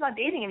happened. We're just not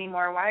dating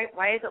anymore. Why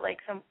is it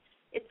like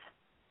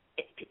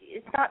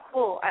it's not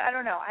cool. I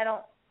don't know.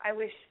 I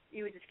wish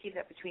you would just keep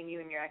that between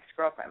you and your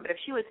ex-girlfriend. But if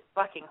she was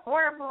fucking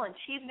horrible and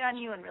cheated on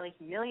you and really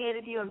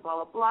humiliated you and blah,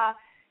 blah, blah,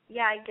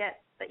 yeah, I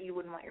get that you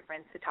wouldn't want your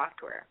friends to talk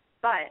to her.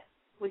 But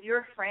with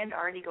your friend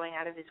already going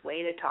out of his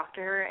way to talk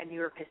to her and you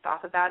were pissed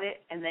off about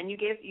it, and then you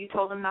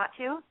told him not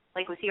to,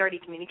 Like, was he already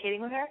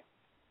communicating with her?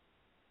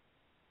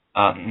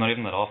 Not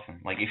even that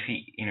often. Like, if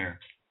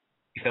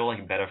they were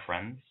like better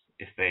friends,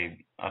 if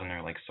they, I don't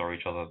know, like saw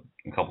each other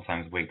a couple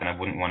times a week, then I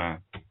wouldn't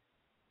want to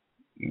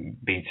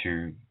be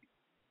too,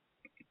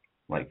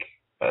 like,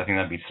 I think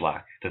that'd be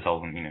slack to tell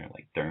them,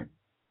 like, don't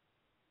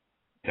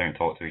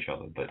talk to each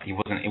other. But they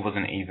weren't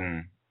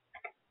even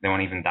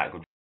that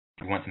good.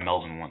 We went to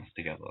Melbourne once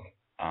together,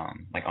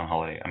 like on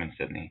holiday. I'm in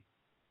Sydney.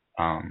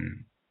 They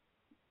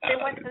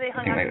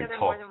hung out together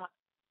more than once?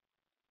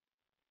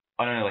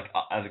 I don't know, like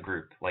as a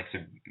group, like so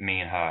me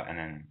and her, and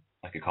then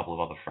like a couple of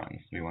other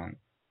friends. We went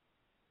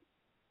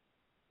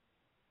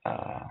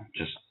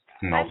just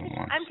to Melbourne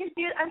once. I'm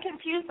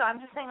confused though. I'm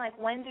just saying, like,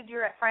 when did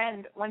your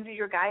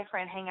guy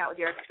friend hang out with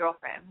your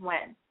ex-girlfriend?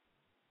 When?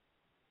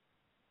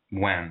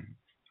 When?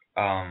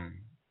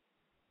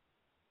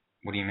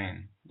 What do you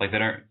mean? Like they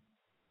don't?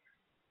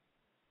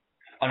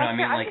 Oh no, I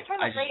mean like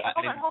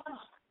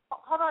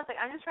Hold on a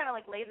second. I'm just trying to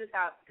like lay this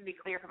out to be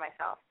clear for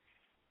myself.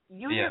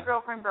 You and your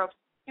girlfriend broke.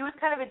 She was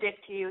kind of a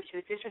dick to you. She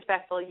was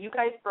disrespectful. You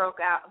guys broke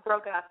up,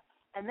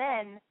 and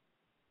then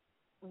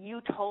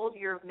you told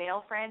your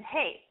male friend,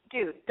 "Hey,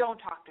 dude, don't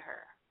talk to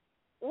her."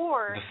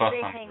 Or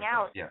they hang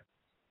out. Yeah.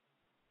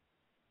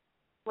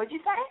 What'd you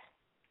say?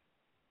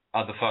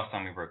 The first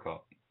time we broke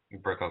up. We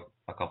broke up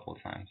a couple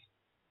of times.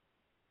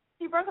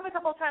 You broke up a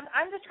couple of times.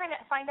 I'm just trying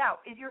to find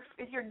out, is your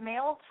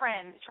male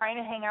friend trying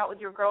to hang out with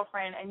your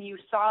girlfriend and you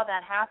saw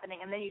that happening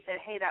and then you said,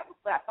 hey, that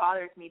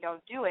bothers me,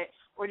 don't do it?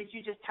 Or did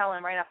you just tell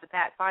him right off the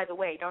bat, by the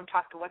way, don't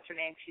talk to what's her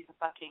name, she's a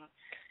fucking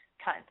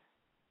cunt?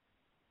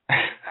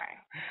 Sorry.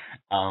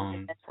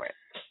 That's for it.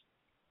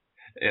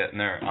 Yeah,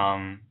 no,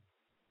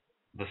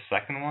 the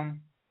second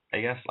one,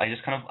 I guess, I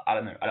just kind of, I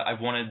don't know, I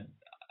wanted,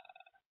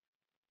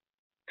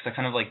 because I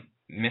kind of like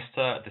missed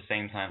her at the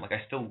same time, like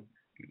I still,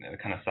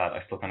 kind of sad.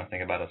 I still kind of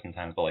think about it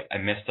sometimes, but like I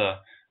missed her.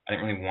 I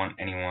didn't really want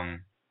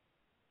him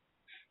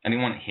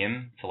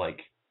to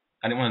like.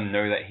 I didn't want to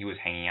know that he was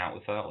hanging out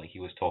with her, like he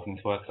was talking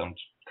to her, because I'm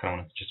kind of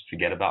want to just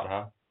forget about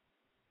her.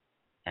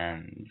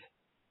 And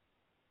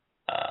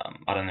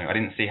I don't know. I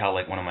didn't see how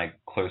like one of my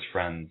close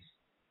friends,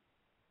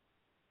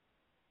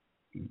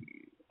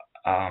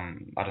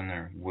 I don't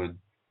know, would.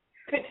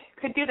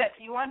 Could do that.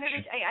 So you want her to?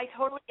 I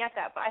totally get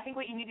that, but I think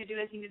what you need to do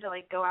is you need to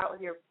like go out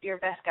with your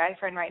best guy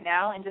friend right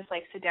now and just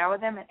like sit down with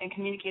him and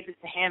communicate this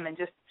to him and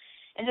just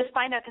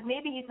find out, because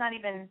maybe he's not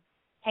even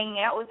hanging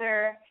out with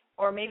her,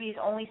 or maybe he's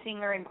only seeing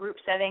her in group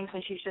settings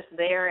when she's just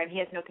there and he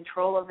has no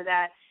control over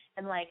that.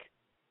 And like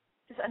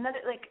just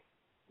another like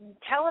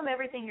tell him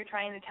everything you're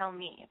trying to tell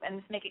me and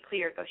just make it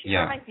clear. Go, she's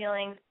hurt my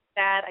feelings,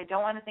 sad. I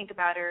don't want to think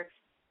about her.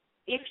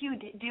 If you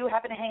do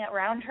happen to hang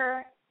around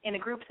her in a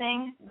group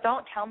thing,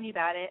 don't tell me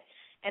about it.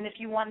 And if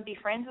you want to be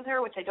friends with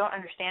her, which I don't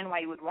understand why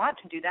you would want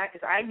to do that,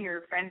 because I'm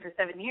your friend for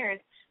 7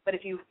 years, but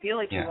if you feel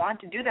like you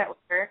want to do that with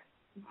her,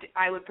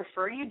 I would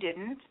prefer you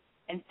didn't,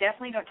 and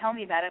definitely don't tell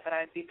me about it, but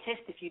I'd be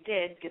pissed if you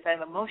did, because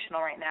I'm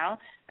emotional right now.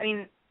 I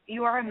mean,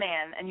 you are a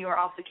man, and you are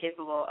also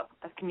capable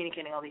of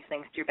communicating all these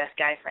things to your best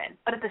guy friend.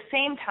 But at the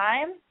same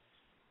time,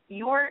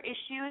 your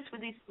issues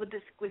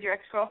with your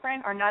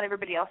ex-girlfriend are not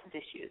everybody else's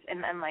issues,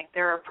 and like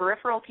there are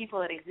peripheral people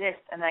that exist,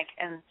 and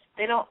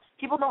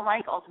people don't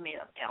like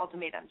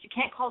ultimatums. You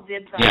can't call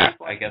dibs on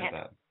people. I get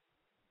that.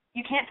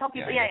 You can't tell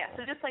people.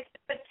 So just like,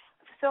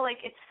 so like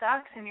it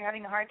sucks, and you're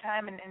having a hard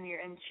time, and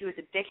she was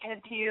a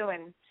dickhead to you,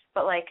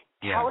 but like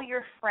tell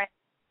your friend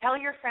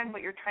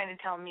what you're trying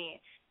to tell me,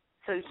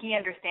 so he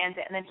understands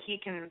it, and then he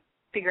can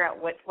figure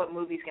out what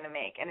move he's going to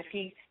make. And if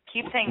he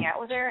keeps hanging out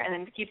with her and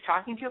then keeps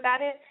talking to you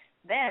about it,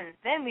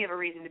 then we have a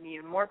reason to be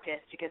even more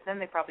pissed, because then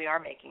they probably are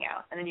making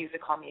out, and then you have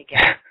to call me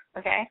again.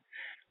 Okay?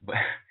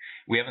 But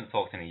we haven't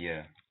talked in a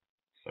year,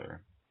 so.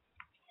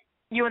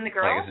 You and the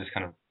girl? Like, it's just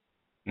kind of,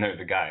 no,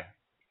 the guy.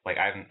 Like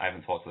I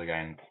haven't talked to the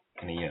guy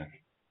in a year.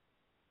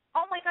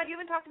 Oh my God, you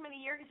haven't talked to him in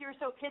a year because you were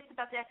so pissed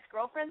about the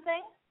ex-girlfriend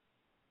thing?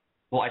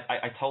 Well,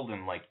 I told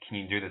him, like, can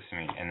you do this to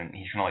me? And then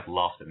he kind of like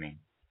laughed at me,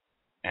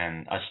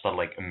 and I just started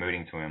like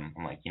emoting to him.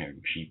 I'm like,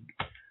 she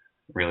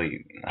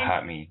really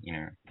hurt me,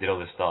 did all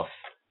this stuff.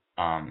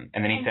 And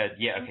then he said,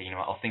 yeah, okay,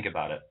 I'll think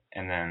about it.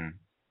 And then,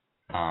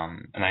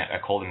 and I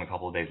called him a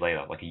couple of days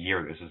later, like a year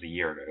ago. This was a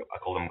year ago. I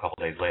called him a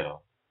couple of days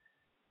later,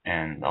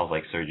 and I was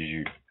like, so did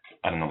you,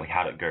 I don't know, like,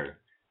 how'd it go?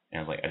 And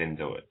I was like, I didn't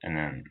do it. And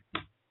then,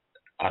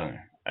 I don't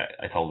know,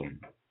 I told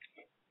him.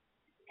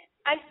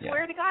 I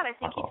swear to God, I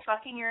think he's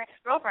fucking your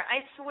ex-girlfriend.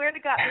 I swear to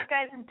God, this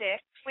guy's a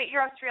dick. Wait,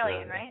 you're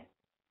Australian, right?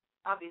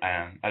 Obviously.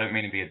 I am. I don't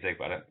mean to be a dick,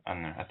 but I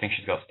don't know. I think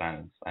she's got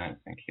standards. I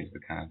don't think he's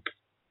the kind of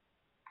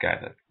guy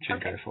that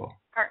should go for.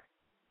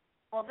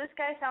 Well, this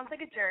guy sounds like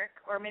a jerk,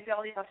 or maybe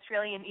all these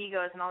Australian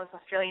egos and all this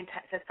Australian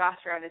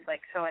testosterone is like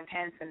so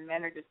intense, and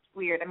men are just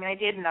weird. I mean, I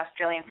dated an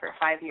Australian for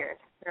 5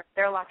 years.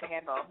 They're a lot to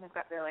handle.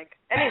 They're like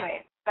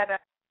anyway. But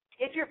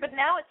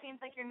now it seems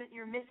like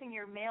you're missing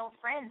your male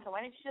friend. So why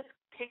don't you just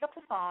pick up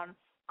the phone,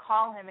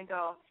 call him, and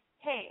go,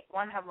 hey,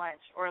 want to have lunch,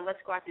 or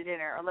let's go out to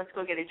dinner, or let's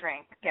go get a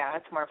drink. Yeah,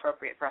 that's more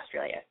appropriate for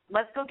Australia.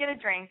 Let's go get a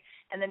drink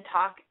and then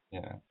talk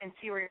and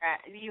see where you're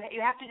at.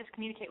 You have to just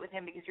communicate with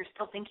him because you're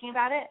still thinking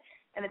about it.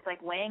 and it's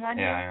like weighing on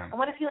you. Yeah. And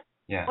what if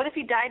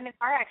he died in a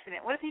car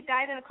accident? What if he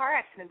died in a car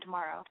accident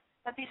tomorrow?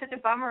 That'd be such a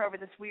bummer over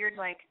this weird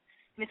like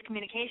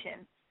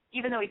miscommunication.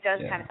 Even though he does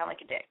kind of sound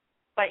like a dick,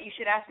 but you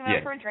should ask him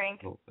out for a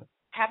drink,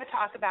 have a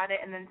talk about it,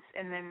 and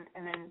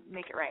then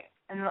make it right.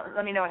 And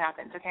let me know what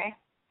happens, okay?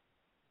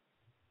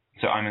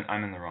 So I'm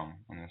in the wrong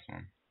on this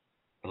one,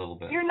 a little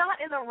bit. You're not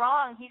in the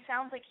wrong. He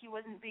sounds like he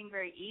wasn't being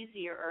very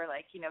easy or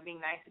like being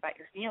nice about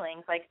your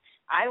feelings. Like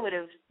I would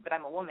have, but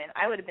I'm a woman.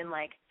 I would have been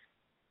like,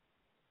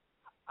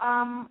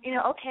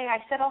 okay, I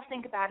said I'll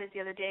think about it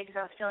the other day because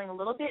I was feeling a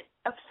little bit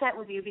upset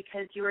with you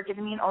because you were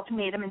giving me an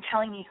ultimatum and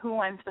telling me who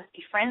I'm supposed to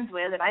be friends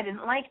with, and I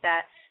didn't like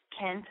that,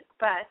 Kent.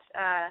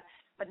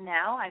 But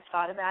now I've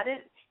thought about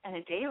it, and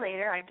a day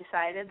later I've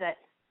decided that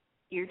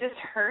you're just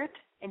hurt,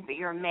 but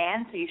you're a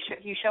man, so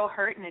you show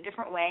hurt in a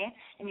different way,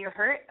 and you're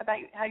hurt about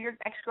how your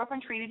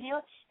ex-girlfriend treated you,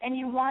 and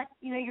you want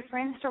your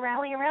friends to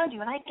rally around you,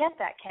 and I get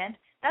that, Kent.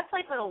 That's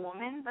like what a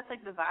woman. That's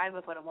like the vibe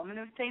of what a woman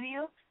would say to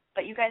you.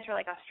 But you guys are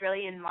like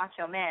Australian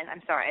macho men. I'm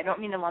sorry, I don't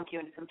mean to lump you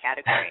into some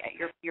category.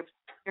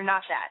 You're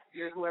not that.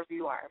 You're whoever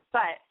you are.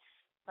 But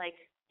like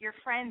your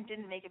friend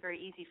didn't make it very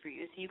easy for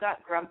you, so you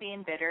got grumpy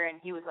and bitter,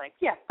 and he was like,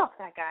 yeah, fuck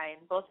that guy,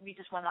 and both of you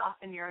just went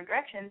off in your own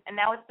directions. And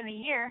now it's been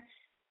a year.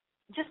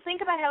 Just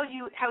think about how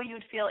you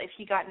would feel if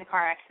he got in a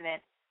car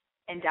accident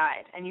and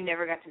died, and you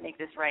never got to make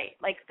this right.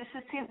 Like this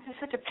is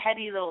such a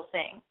petty little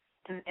thing,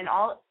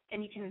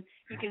 and you can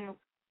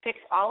fix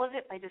all of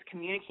it by just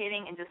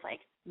communicating and just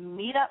like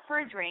meet up for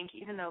a drink,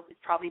 even though it's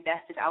probably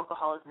best if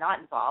alcohol is not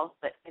involved,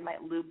 but it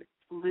might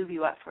lube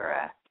you up for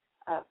a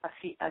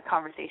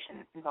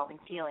conversation involving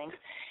feelings,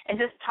 and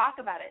just talk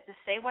about it. Just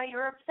say why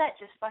you're upset.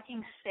 Just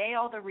fucking say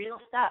all the real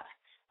stuff.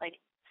 Like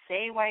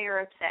say why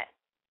you're upset.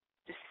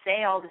 Just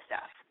say all the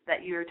stuff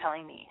that you're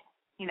telling me,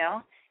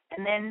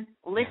 and then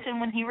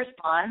listen when he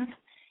responds,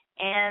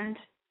 and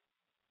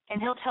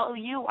he'll tell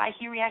you why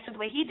he reacted the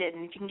way he did.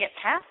 And if you can get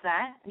past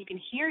that, and you can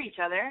hear each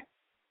other,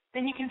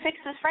 then you can fix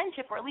this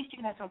friendship, or at least you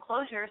can have some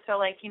closure. So,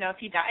 like, if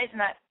he dies in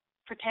that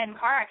pretend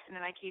car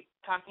accident I keep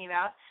talking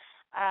about,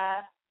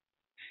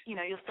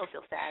 you'll still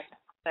feel sad,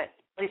 but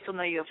at least you'll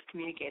know you have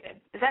communicated.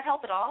 Does that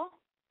help at all?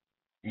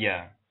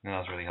 Yeah, no,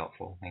 that was really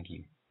helpful. Thank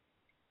you.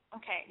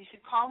 Okay, you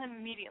should call him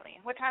immediately.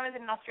 What time is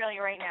it in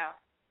Australia right now?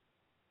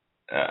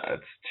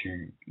 It's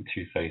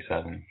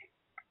 2:37.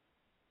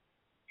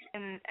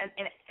 In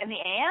the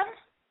AM?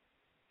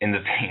 In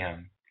the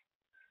PM.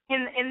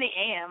 In the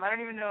AM. I don't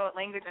even know what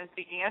language I'm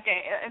speaking.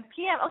 Okay, in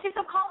PM. Okay,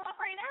 so call him up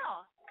right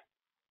now.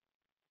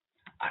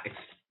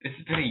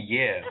 It's been a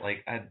year.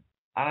 Like I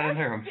don't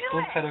know. I'm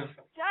still kind of.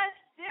 Just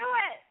do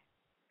it.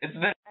 It's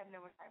been. I have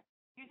no more time.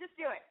 You just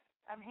do it.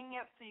 I'm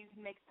hanging up so you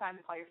can make time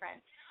to call your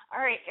friend.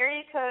 All right,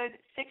 area code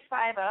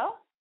 650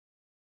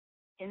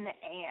 in the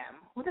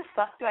AM. Who the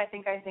fuck do I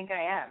think I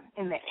am?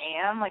 In the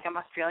AM, like I'm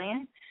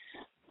Australian?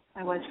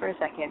 I was for a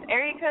second.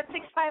 Area code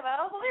 650.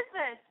 Who is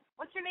this?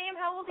 What's your name?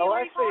 How old are you? Where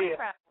are you calling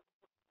from?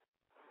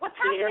 What's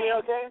happening? Can you hear me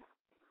okay?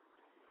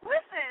 Who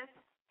is this?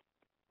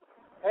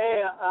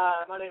 Hey,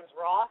 my name's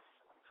Ross,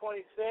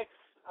 26.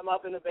 I'm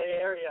up in the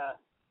Bay Area.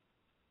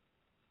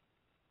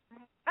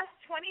 Us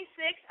 26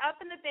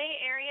 up in the Bay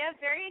Area.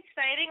 Very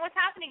exciting. What's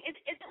happening? Is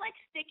it like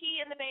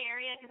sticky in the Bay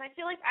Area? Because I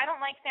feel like I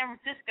don't like San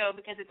Francisco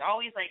because it's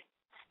always like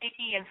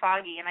sticky and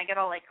foggy, and I get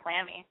all like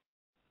clammy.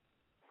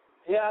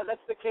 Yeah,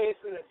 that's the case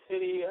in the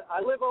city.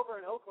 I live over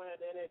in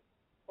Oakland, and it's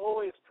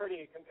always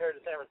pretty compared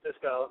to San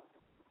Francisco.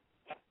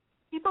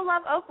 People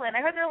love Oakland.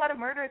 I heard there are a lot of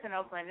murders in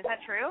Oakland. Is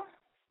that true?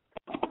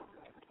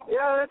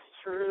 Yeah, that's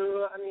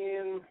true. I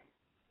mean,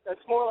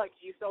 that's more like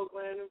East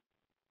Oakland.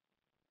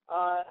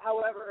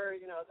 However,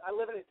 I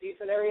live in a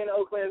decent area in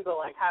Oakland, but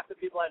like half the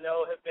people I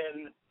know have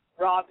been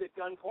robbed at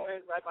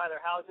gunpoint right by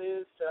their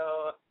houses,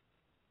 so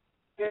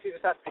I guess you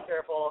just have to be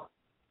careful.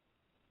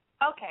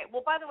 Okay.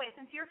 Well, by the way,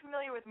 since you're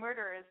familiar with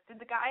murderers, did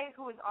the guy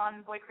who was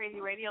on Boy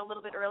Crazy Radio a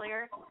little bit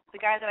earlier,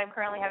 the guy that I'm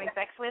currently having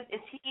sex with, is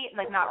he,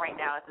 like not right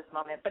now at this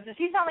moment, but does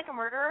he sound like a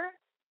murderer?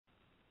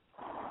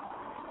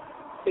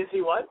 Is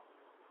he what?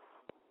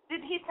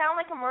 Did he sound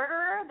like a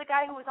murderer, the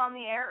guy who was on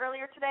the air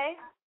earlier today?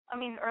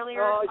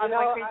 Earlier on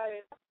Boy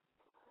Crazy.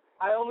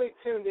 I only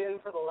tuned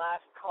in for the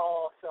last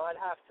call, so I'd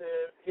have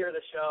to hear the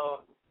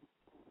show.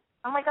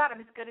 Oh my God, I'm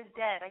as good as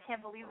dead. I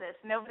can't believe this.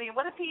 Nobody.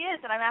 What if he is?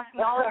 And I'm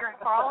asking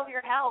for all of your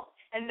help,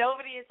 and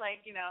nobody is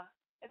like,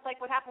 it's like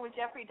what happened with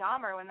Jeffrey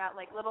Dahmer when that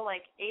like little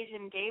like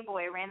Asian gay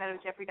boy ran out of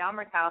Jeffrey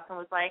Dahmer's house and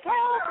was like, "Hey,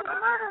 look, there's a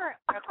murderer!"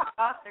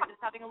 They're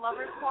just having a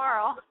lover's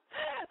quarrel.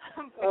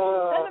 Send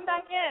him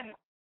back in.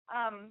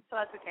 So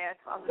that's okay.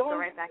 I'll just go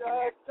right back in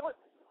there.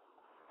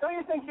 Don't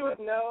you think you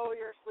would know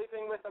you're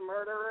sleeping with a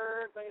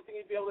murderer? Don't you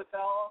think you'd be able to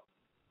tell?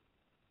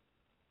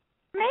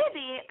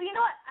 Maybe, but you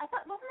know what? I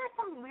thought, wasn't there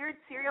some weird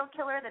serial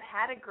killer that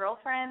had a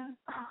girlfriend?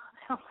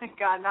 Oh my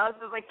God! Now this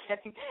is like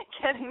getting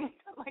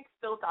like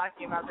still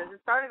talking about this.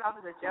 It started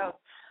off as a joke.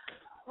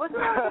 Wasn't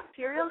there a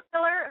serial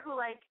killer who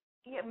like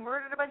he had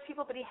murdered a bunch of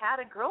people, but he had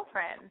a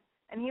girlfriend,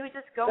 and he would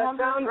just go home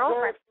to his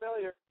girlfriend? That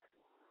sounds very familiar.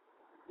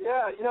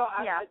 Yeah,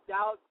 I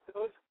doubt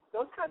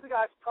those kinds of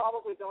guys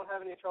probably don't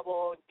have any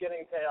trouble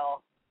getting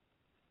tail.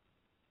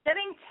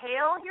 Getting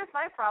tail? Here's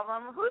my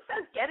problem. Who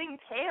says getting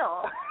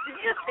tail? Did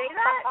you just say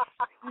that?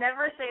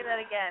 Never say that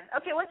again.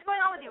 Okay, what's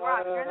going on with you,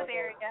 Ross? You're in the Bay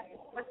Area.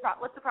 What's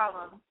the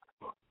problem?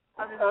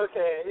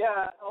 Okay,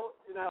 yeah. Oh,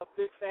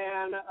 big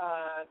fan.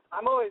 I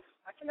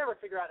can never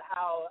figure out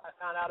how I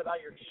found out about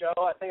your show.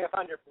 I think I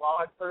found your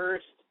blog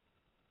first,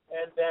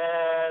 and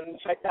then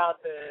checked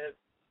out the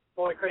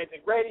Going Crazy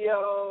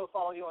Radio,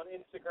 follow you on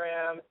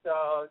Instagram.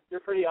 So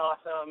you're pretty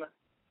awesome.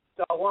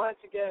 So I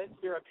wanted to get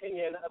your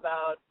opinion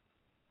about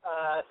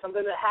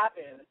something that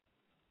happened.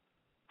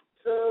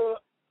 So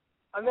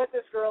I met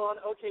this girl on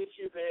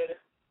OkCupid,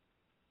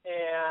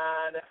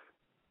 and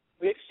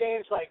we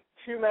exchanged like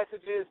 2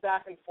 messages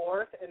back and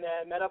forth, and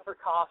then met up for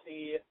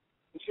coffee,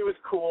 and she was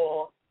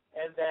cool.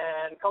 And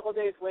then a couple of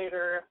days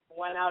later,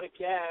 went out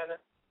again,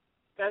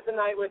 spent the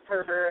night with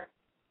her,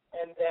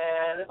 and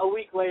then a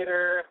week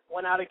later,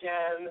 went out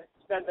again,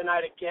 spent the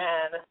night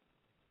again,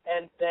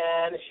 and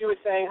then she was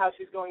saying how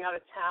she's going out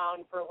of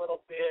town for a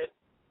little bit.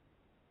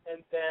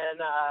 And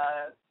then,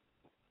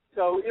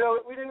 so,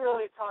 we didn't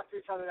really talk to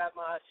each other that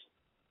much.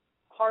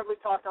 Hardly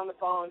talked on the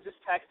phone,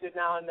 just texted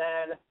now and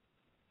then.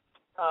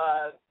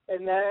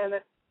 And then,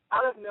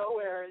 out of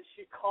nowhere,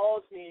 she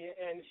calls me,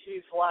 and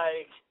she's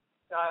like,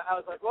 I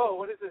was like, whoa,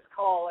 what is this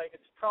call? Like,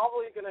 it's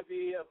probably going to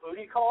be a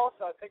booty call,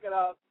 so I pick it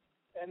up.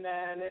 And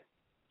then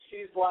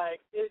she's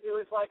like, it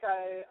was like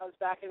I was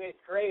back in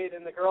 8th grade,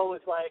 and the girl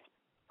was like,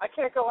 I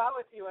can't go out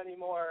with you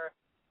anymore.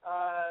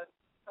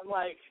 I'm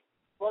like,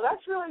 well,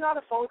 that's really not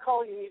a phone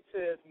call you need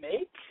to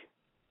make.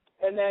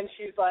 And then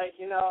she's like,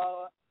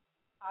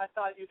 I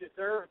thought you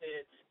deserved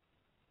it.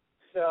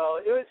 So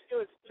it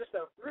was just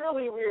a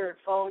really weird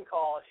phone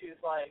call. She was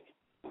like,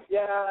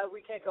 yeah,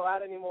 we can't go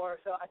out anymore.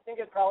 So I think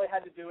it probably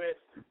had to do with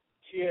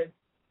she had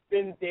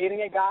been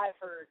dating a guy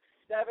for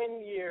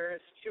 7 years.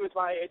 She was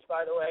my age,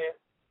 by the way.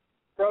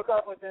 Broke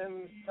up with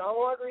him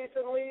somewhat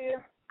recently.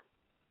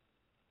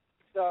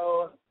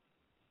 So,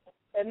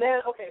 and then,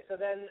 so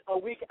then a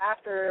week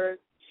after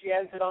she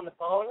ends it on the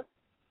phone,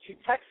 she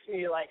texts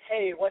me like,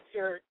 hey, what's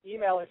your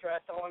email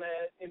address? I want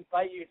to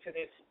invite you to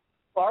this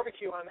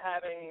barbecue I'm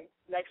having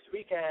next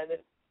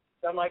weekend.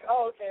 So I'm like,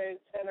 oh, okay,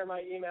 send her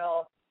my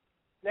email.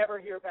 Never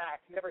hear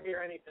back, never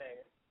hear anything.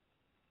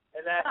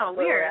 And that's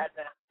where we're at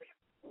now.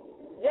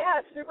 Yeah,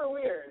 it's super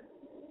weird.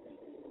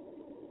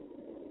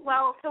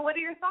 Well, so what are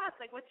your thoughts?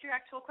 Like, what's your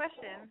actual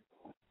question?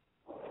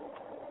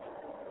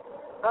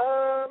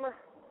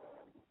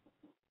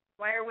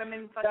 Why are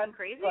women fucking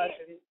crazy?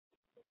 Question.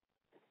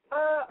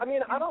 I'm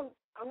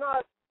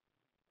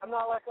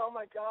not like, oh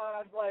my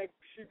God, like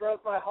she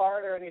broke my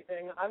heart or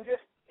anything. I'm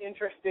just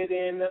interested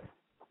in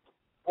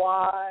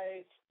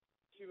why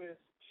she was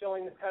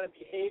showing this kind of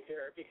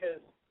behavior because,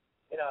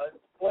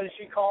 when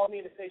she called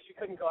me to say she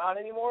couldn't go out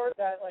anymore,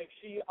 that like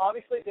she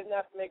obviously didn't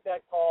have to make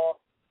that call.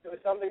 It was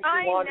something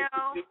she wanted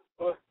to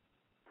do.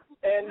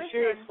 And she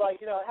was like,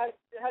 it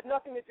had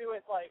nothing to do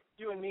with like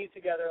you and me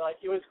together.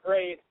 Like it was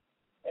great.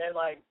 And,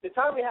 like, the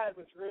time we had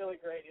was really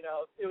great,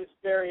 It was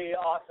very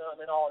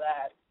awesome and all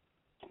that.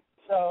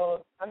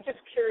 So I'm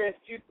just curious.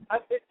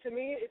 To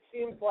me, it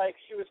seems like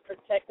she was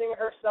protecting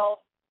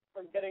herself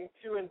from getting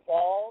too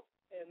involved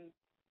and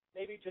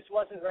maybe just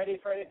wasn't ready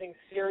for anything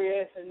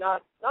serious. And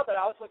not that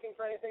I was looking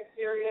for anything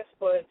serious,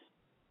 but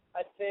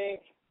I think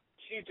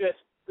she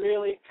just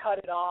really cut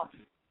it off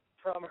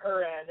from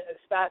her end as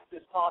fast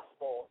as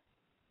possible.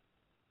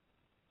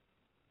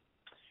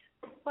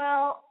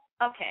 Well,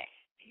 okay.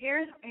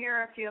 Here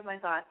are a few of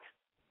my thoughts.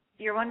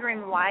 You're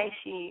wondering why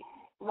she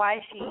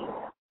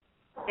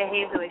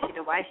behaved the way she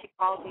did, why she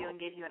called you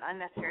and gave you an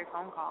unnecessary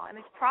phone call. And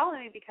it's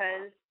probably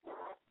because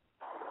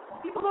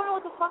people don't know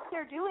what the fuck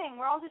they're doing.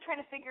 We're all just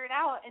trying to figure it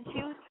out. And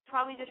she was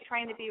probably just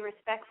trying to be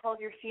respectful of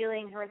your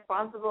feelings and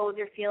responsible with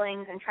your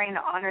feelings and trying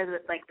to honor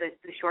the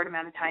short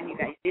amount of time you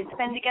guys did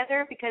spend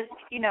together. Because,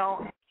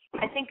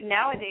 I think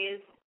nowadays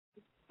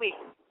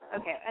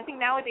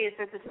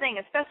there's this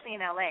thing, especially in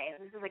LA.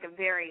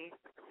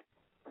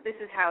 This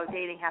is how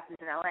dating happens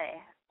in LA,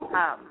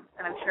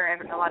 and I'm sure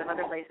a lot of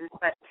other places,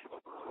 but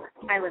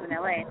I live in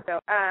LA. So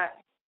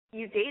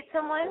you date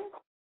someone,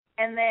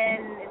 and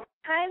then it's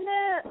kind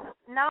of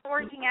not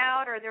working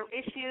out or there are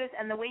issues,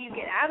 and the way you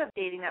get out of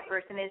dating that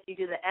person is you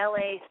do the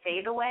LA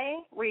fade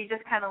away, where you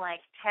just kind of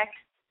like text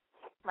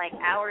like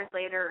hours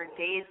later or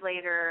days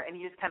later, and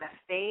you just kind of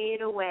fade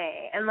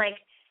away. And like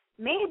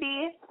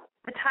maybe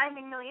the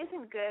timing really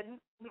isn't good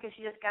because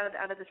you just got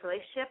out of this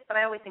relationship, but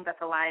I always think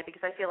that's a lie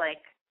because I feel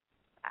like,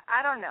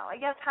 I don't know.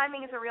 I guess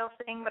timing is a real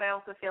thing, but I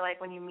also feel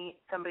like when you meet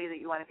somebody that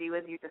you want to be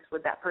with, you're just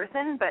with that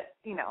person. But,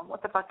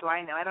 what the fuck do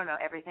I know? I don't know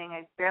everything.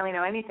 I barely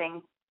know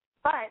anything.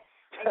 But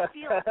I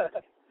feel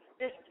like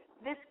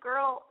this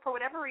girl, for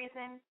whatever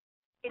reason,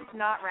 it's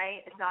not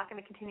right. It's not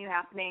going to continue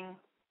happening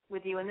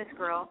with you and this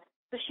girl.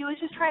 So she was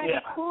just trying to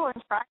be cool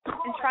and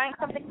trying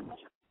something,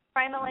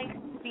 trying to, like,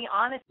 be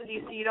honest with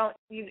you so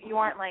you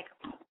aren't, like,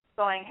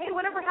 going, hey,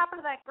 whatever happened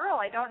to that girl?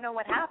 I don't know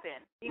what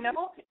happened. I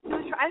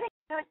think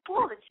it's kind of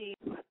cool that she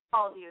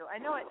called you. I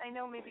know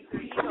maybe for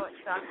ego it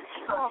sucks.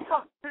 Oh,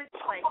 fuck.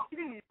 Like, she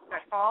didn't use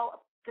that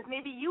call. Because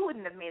maybe you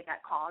wouldn't have made that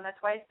call, and that's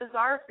why it's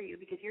bizarre for you,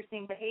 because you're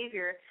seeing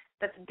behavior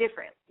that's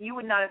different. You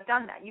would not have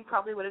done that. You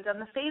probably would have done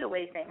the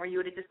fadeaway thing, where you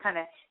would have just kind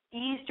of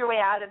eased your way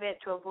out of it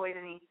to avoid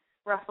any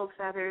ruffled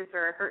feathers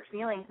or hurt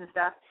feelings and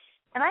stuff.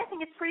 And I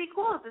think it's pretty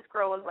cool that this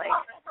girl was like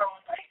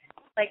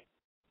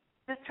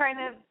just trying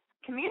to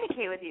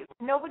communicate with you.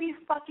 Nobody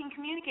fucking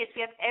communicates.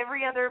 We have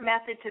every other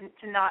method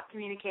to not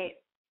communicate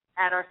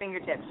at our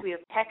fingertips. We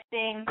have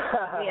texting,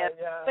 we have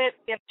we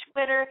have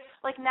Twitter.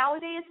 Like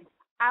nowadays,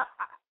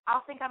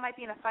 I'll think I might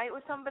be in a fight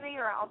with somebody,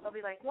 or I'll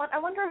be like, "What? I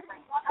wonder if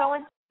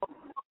so-and-so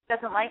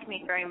doesn't like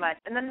me very much."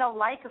 And then they'll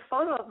like a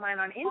photo of mine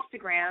on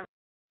Instagram,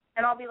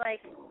 and I'll be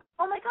like,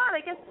 "Oh my God,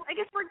 I guess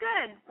we're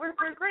good. We're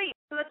great."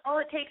 So that's all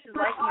it takes is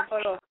liking a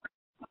photo of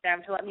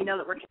them to let me know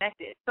that we're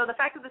connected. So the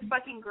fact that this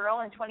fucking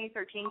girl in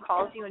 2013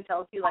 calls you and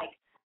tells you like,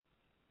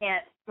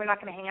 we're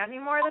not going to hang out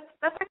anymore,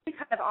 that's actually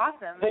kind of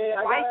awesome. Hey,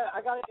 I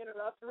gotta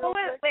interrupt real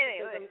quick.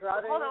 Wait.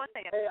 Hold on one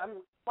second. Hey,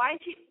 why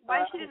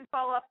she didn't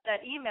follow up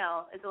that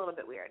email is a little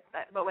bit weird,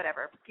 but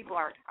whatever. People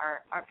aren't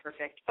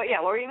perfect. But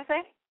yeah, what were you going to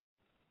say?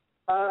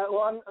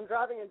 Well, I'm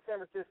driving in San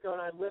Francisco,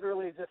 and I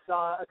literally just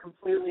saw a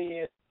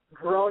completely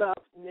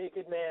grown-up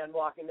naked man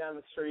walking down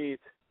the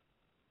street.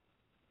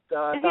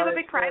 So Does he have a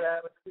big private?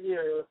 That with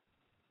you.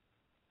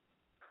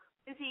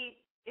 Is he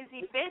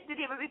fit? Did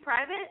he have a big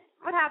private?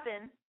 What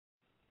happened?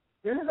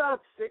 He was about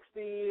 60,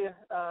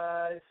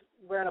 he's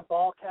wearing a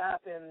ball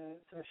cap and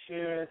some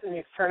shoes, and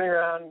he's turning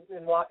around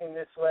and walking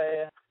this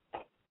way.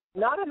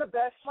 Not in the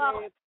best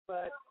shape,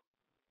 but,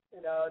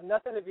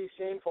 nothing to be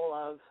shameful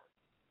of.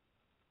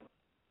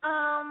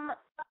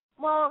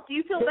 Well, do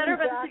you feel better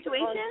about the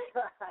situation?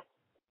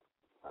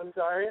 I'm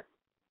sorry?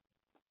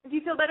 Do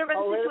you feel better about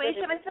the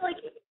situation? I feel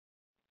like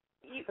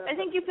I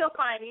think you feel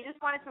fine. You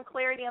just wanted some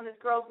clarity on this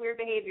girl's weird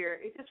behavior.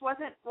 It just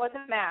wasn't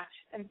a match,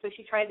 and so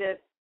she tried to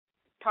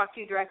talk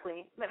to you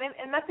directly,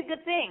 and that's a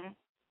good thing.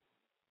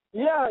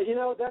 Yeah,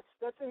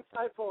 that's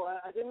insightful.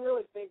 I didn't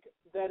really think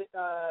that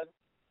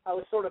I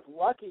was sort of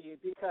lucky,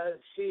 because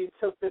she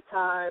took the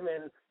time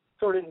and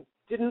sort of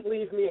didn't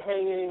leave me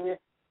hanging,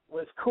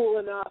 was cool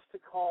enough to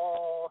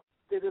call,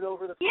 did it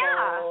over the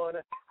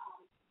phone.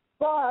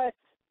 But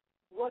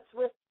what's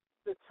with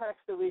the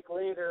text a week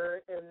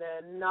later and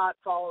then not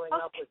following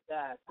up with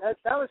that?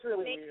 That was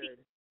really weird.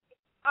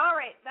 All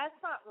right, that's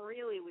not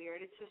really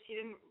weird. It's just she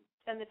didn't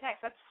send the text.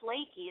 That's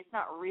flaky. It's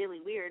not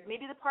really weird.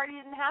 Maybe the party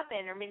didn't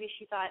happen, or maybe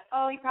she thought,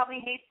 oh, he probably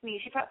hates me.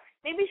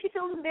 Maybe she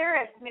feels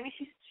embarrassed. Maybe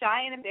she's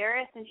shy and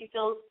embarrassed, and she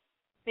feels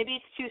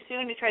maybe it's too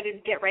soon to try to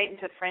get right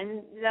into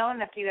friend zone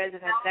after you guys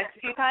have had sex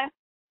a few times.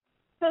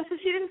 So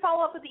she didn't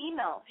follow up with the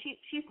email.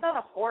 She's not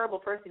a horrible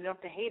person. You don't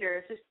have to hate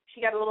her. It's just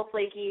she got a little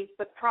flaky,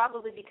 but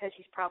probably because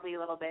she's probably a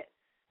little bit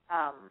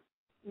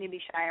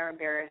maybe shy or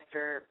embarrassed,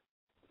 or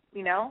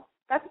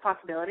that's a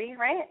possibility,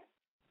 right?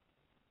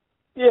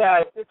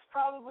 Yeah, it's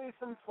probably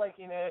some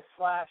flakiness /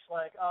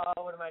 like,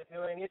 oh, what am I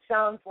doing? It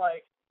sounds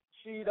like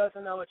she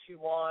doesn't know what she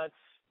wants.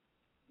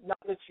 Not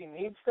that she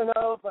needs to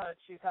know, but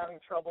she's having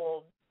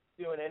trouble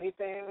doing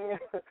anything.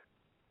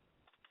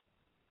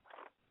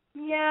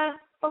 Yeah,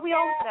 but we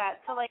all do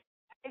that. So, like,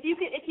 if you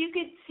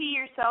could see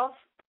yourself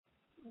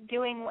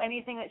doing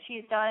anything that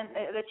she's done,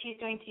 that she's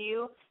doing to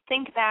you,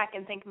 think back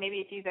and think maybe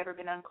if you've ever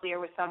been unclear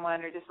with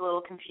someone, or just a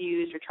little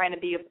confused, or trying to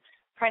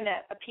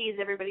appease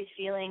everybody's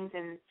feelings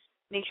and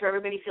make sure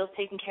everybody feels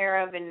taken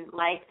care of and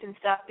liked and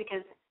stuff,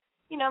 because,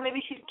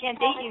 maybe she can't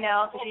date you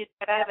now because she's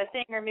got out of a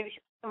thing, or maybe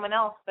she's someone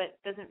else, but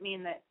doesn't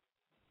mean that,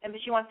 but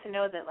she wants to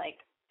know that,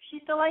 like,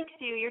 she still likes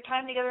you, your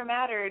time together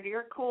mattered,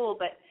 you're cool,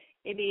 but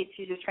maybe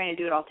she's just trying to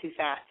do it all too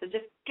fast. So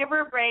just give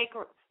her a break,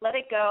 or let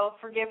it go,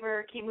 forgive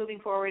her, keep moving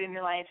forward in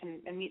your life,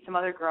 and meet some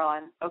other girl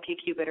on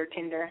OkCupid or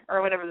Tinder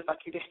or whatever the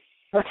fuck you're doing.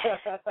 But,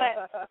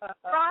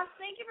 Ross,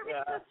 thank you for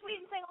being so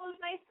sweet and saying all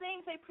those nice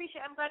things. I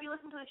appreciate it. I'm glad you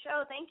listened to the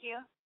show. Thank you.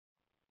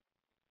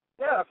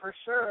 Yeah, for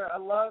sure. I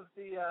love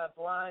the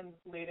blind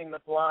leading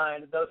the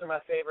blind. Those are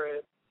my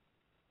favorite.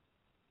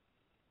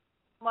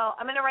 Well,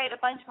 I'm gonna write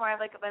a bunch more. I've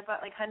got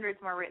hundreds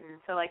more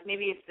written. So like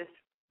maybe if this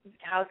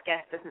house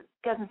guest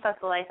doesn't suck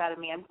the life out of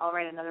me, I'll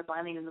write another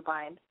blind leading the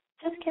blind.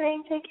 Just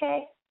kidding,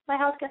 JK. My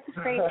house guest is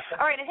great.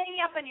 All right, I'm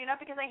hanging up on you, not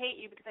because I hate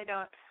you, because I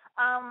don't.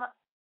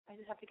 I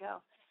just have to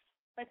go.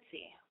 Let's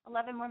see.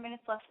 11 more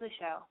minutes left of the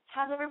show.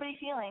 How's everybody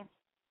feeling?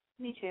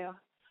 Me too.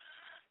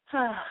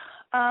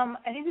 I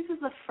think this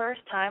is the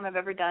first time I've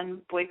ever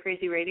done Boy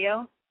Crazy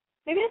Radio.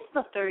 Maybe this is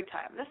the third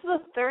time. This is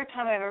the third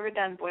time I've ever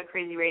done Boy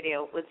Crazy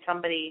Radio with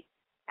somebody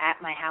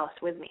at my house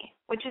with me,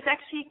 which is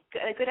actually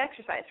a good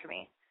exercise for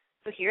me.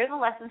 So here are the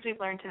lessons we've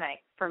learned tonight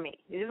for me.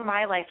 These are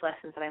my life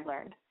lessons that I've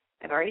learned.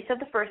 I've already said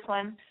the first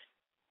one,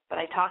 but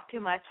I talk too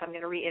much, so I'm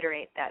going to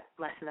reiterate that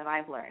lesson that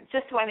I've learned,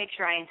 just so I make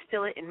sure I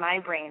instill it in my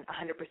brain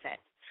 100%.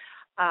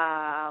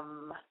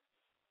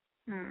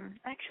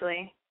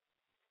 Actually,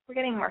 we're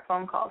getting more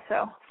phone calls,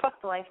 so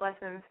fuck the life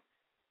lessons.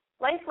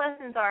 Life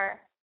lessons are,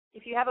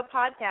 if you have a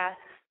podcast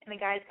and a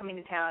guy's coming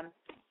to town,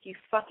 do you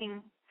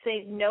fucking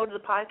say no to the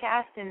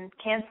podcast and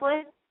cancel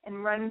it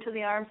and run into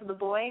the arms of the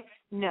boy?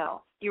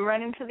 No. You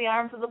run into the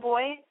arms of the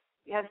boy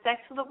You have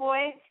sex with a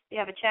boy, you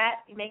have a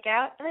chat, you make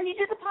out, and then you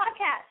do the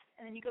podcast,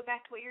 and then you go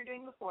back to what you were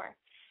doing before.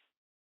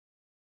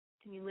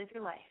 And you live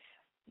your life.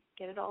 You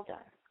get it all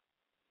done.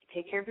 You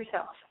take care of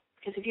yourself.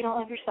 Because if you don't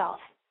love yourself,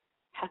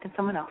 how can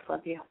someone else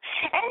love you?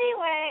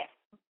 Anyway,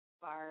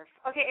 barf.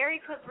 Okay, area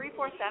code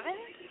 347.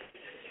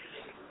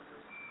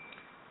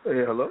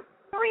 Hey, hello?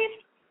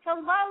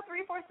 Hello,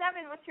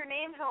 347. What's your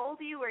name? How old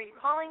are you? Where are you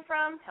calling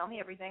from? Tell me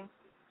everything.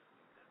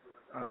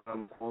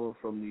 I'm calling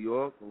from New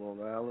York,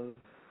 Long Island.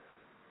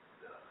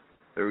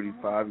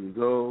 35 years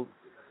old.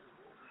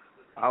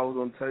 I was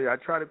going to tell you, I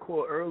tried to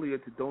call earlier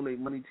to donate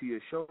money to your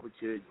show, but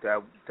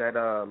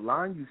that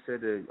line you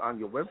said on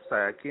your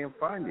website, I can't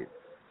find it.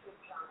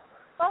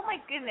 Oh, my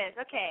goodness.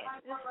 Okay,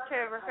 just to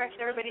refresh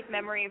everybody's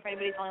memory, if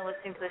anybody's only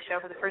listening to the show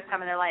for the first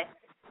time in their life.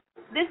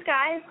 This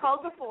guy has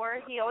called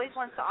before. He always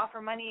wants to offer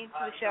money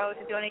to the show,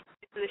 to donate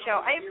to the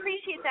show. I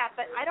appreciate that,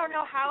 but I don't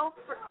know how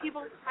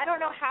I don't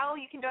know how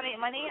you can donate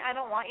money. I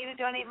don't want you to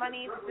donate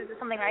money. This is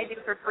something I do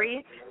for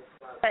free.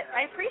 But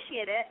I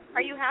appreciate it.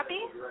 Are you happy?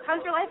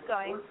 How's your life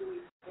going?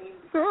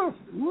 Oh,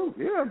 well,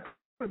 yeah.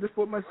 I just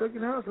bought my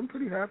second house. I'm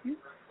pretty happy.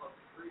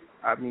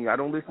 I mean, I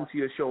don't listen to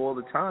your show all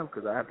the time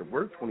because I have to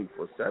work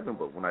 24/7,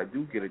 but when I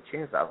do get a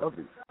chance, I love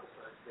it.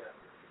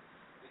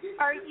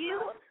 Are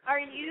you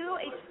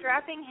a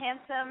strapping,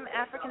 handsome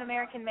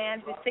African-American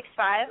man who's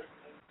 6'5"?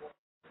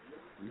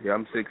 Yeah,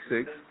 I'm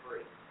 6'6".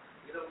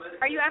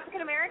 Are you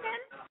African-American?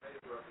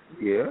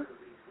 Yeah.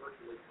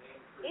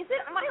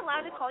 Am I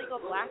allowed to call you a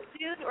black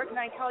dude, or can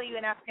I call you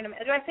an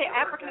African-American? Do I say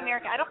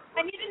African-American?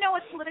 I need to know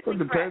what's politically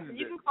correct.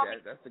 You can call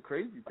me. That's the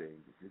crazy thing,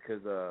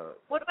 because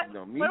what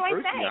do me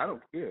personally, I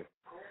don't care.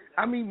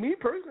 I mean, me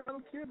personally, I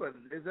don't care, but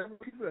there's other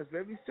people that's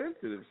very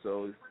sensitive,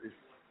 so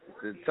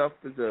it's as tough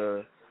as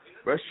a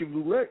Russian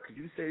roulette. Because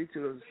you say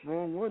to a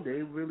wrong one,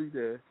 they really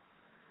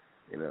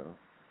you know.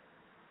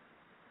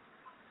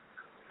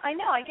 I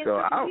know. I get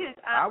so confused.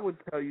 I would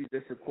tell you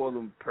just to call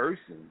them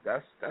person.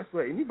 That's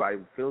what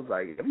anybody feels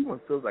like. Everyone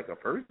feels like a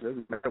person. It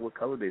doesn't matter what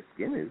color their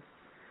skin is.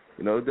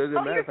 You know, it doesn't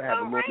matter if I have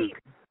a more. Right.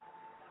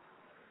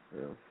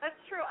 Yeah. That's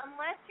true.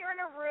 Unless you're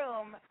in a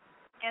room,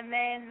 and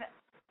then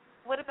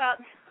what about?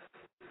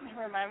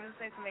 Never mind. I'm going to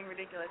say something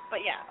ridiculous.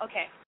 But yeah,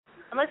 okay.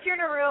 Unless you're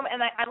in a room,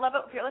 and I love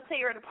it. Let's say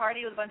you're at a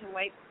party with a bunch of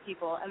white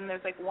people, and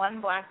there's like one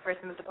black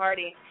person at the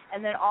party, and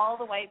then all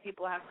the white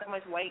people have so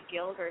much white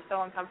guilt or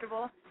so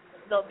uncomfortable.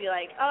 They'll be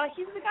like, oh,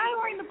 he's the guy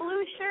wearing the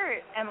blue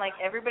shirt, and like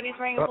everybody's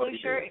wearing a blue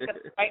shirt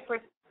except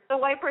the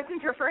white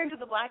person's referring to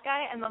the black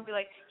guy, and they'll be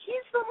like,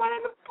 he's the one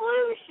in the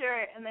blue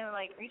shirt, and they're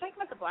like, are you talking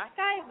about the black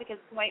guy? Because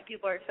white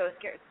people are so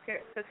scared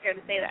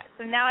to say that.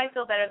 So now I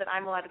feel better that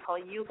I'm allowed to call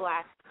you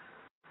black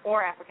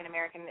or African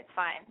American, and it's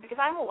fine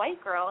because I'm a white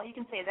girl. You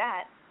can say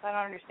that. So I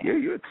don't understand. Yeah,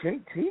 you're a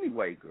teeny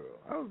white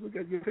girl. I was looking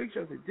at your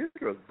picture. I said, this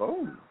girl's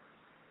bony.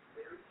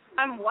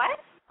 I'm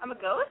what? I'm a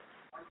ghost?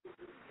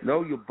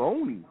 No, you're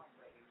bony.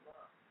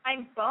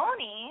 I'm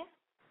bony?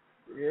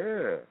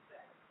 Yeah.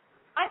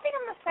 I think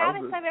I'm the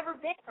fattest I've ever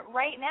been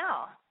right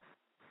now.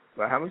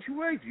 But how much you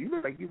weigh? You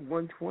look like you're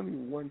 120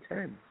 or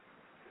 110.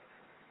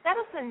 That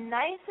is the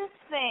nicest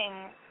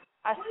thing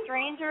a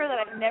stranger that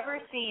I've never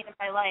seen in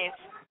my life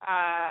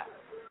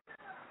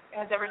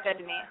has ever said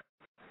to me.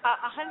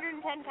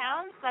 110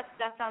 pounds? That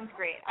sounds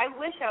great. I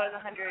wish I was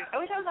 100. I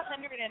wish I was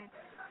 120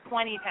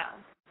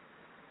 pounds.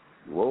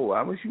 Whoa,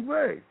 how much you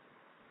weigh?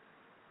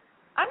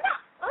 I'm not.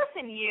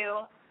 Listen,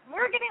 you.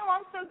 We're getting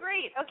along so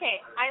great.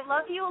 Okay, I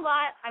love you a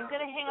lot. I'm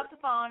going to hang up the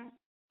phone.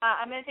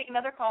 I'm going to take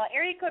another call.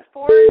 Area code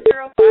 405.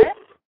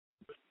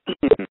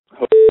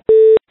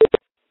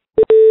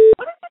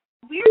 What is this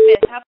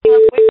weirdness happening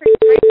on Wait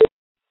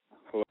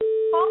for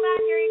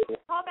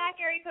Call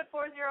back, area code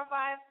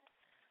 405.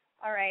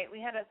 All right, we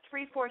had a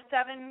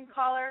 347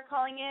 caller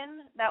calling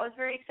in. That was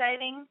very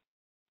exciting.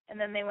 And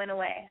then they went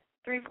away.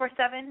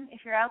 347,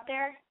 if you're out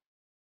there,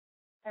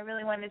 I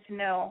really wanted to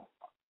know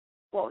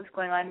what was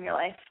going on in your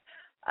life.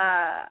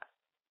 I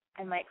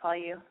might call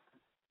you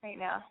right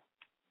now.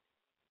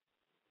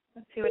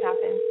 Let's see what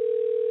happens.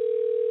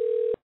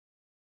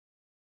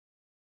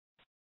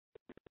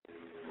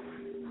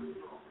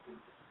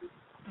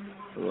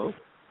 Hello?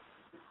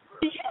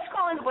 Did you just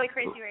call into Boy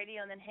Crazy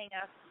Radio and then hang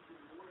up?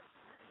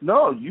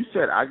 No, you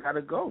said I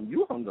gotta go.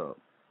 You hung up.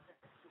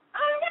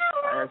 Oh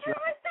no, 407.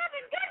 God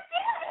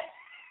damn it!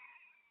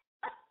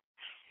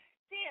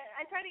 See,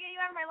 I tried to get you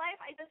out of my life.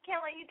 I just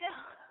can't let you go.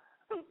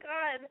 Oh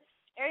God.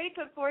 Area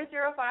code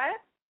 405.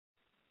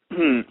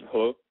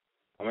 Hello.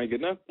 Am I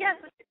good now? Yes.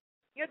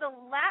 You're the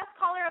last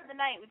caller of the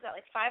night. We've got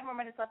like 5 more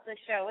minutes left of the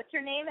show. What's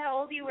your name? How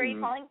old are you? Where are you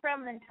calling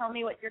from? And then tell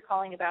me what you're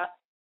calling about.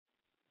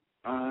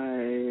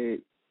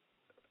 I'm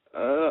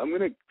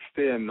gonna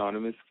stay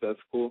anonymous if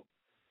that's cool.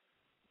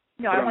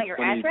 No, I want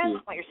your address. I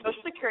want your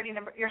social security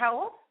number. You're how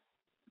old?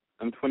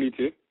 I'm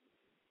 22.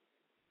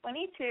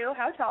 22.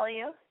 How tall are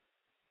you?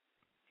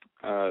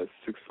 6'1".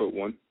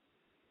 6'1".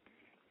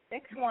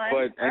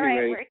 But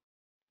anyway,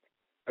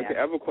 okay, I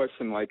have a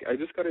question. Like, I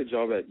just got a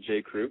job at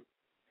J. Crew.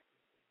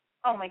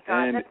 Oh my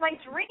God, that's my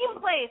dream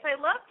place. I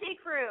love J.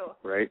 Crew.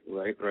 Right.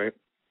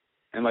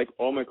 and like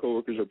all my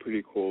coworkers are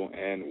pretty cool,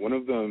 and one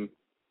of them,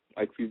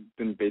 like we've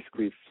been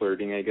basically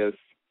flirting, I guess,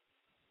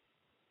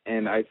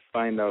 and I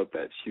find out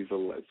that she's a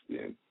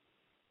lesbian.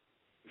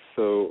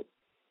 So,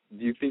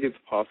 do you think it's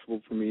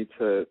possible for me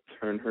to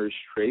turn her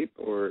straight,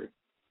 or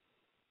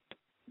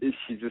is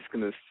she just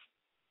gonna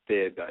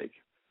stay a dyke?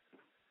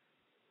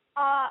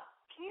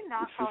 Can you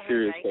not It's call a her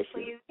serious dyke, question.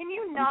 please? Can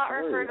you not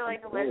refer to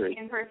like a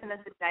lesbian person as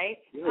a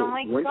dyke? Oh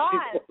my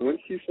God! When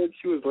she said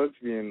she was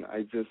lesbian,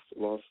 I just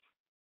lost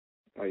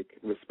like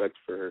respect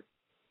for her.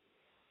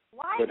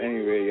 Why? But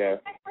anyway, yeah.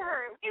 Respect for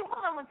her? Wait,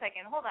 hold on one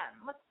second. Hold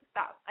on. Let's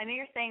stop. I know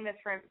you're saying this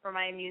for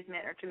my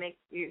amusement or to make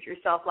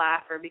yourself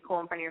laugh or be cool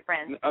in front of your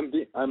friends. I'm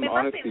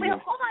honestly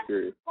being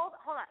serious. Hold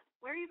on.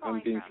 Where are you calling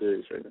I'm being from?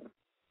 serious right now.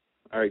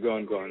 All right, go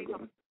on.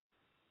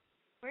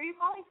 Where are you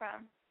calling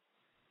from?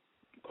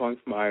 I'm calling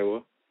from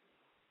Iowa.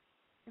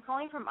 You're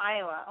calling from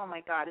Iowa. Oh my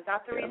God, is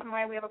that the reason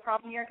why we have a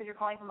problem here? Because you're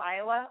calling from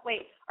Iowa?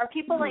 Wait, are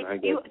people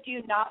like do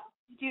you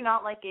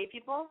not like gay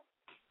people?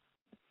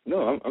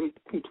 No, I'm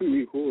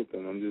completely cool with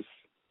them. I'm just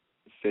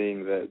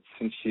saying that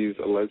since she's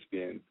a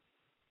lesbian,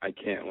 I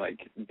can't like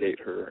date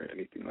her or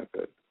anything like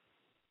that.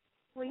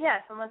 Well,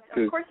 yes,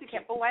 of course you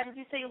can't. But why did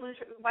you say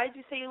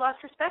you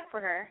lost respect for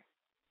her?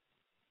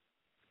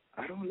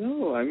 I don't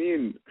know. I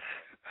mean,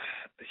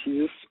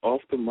 she's just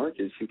off the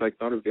market. She's like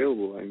not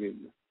available. I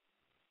mean,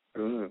 I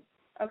don't know.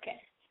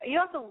 Okay, you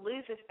don't have to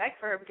lose respect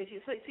for her because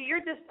so you're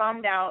just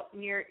bummed out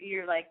and you're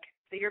like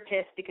so you're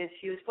pissed because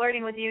she was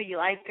flirting with you, you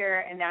liked her,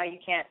 and now you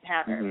can't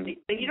have her.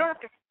 Mm-hmm. But you don't have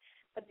to.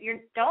 But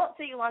don't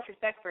say you lost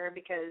respect for her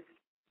because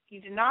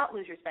you did not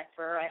lose respect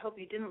for her. I hope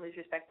you didn't lose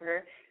respect for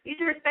her. You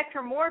should respect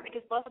her more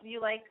because both of you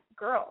like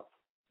girls.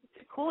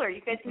 It's cooler.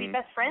 You guys can be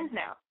best friends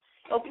now.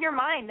 Open your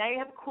mind. Now you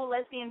have a cool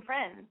lesbian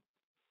friend.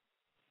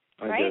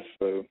 I right? guess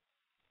so.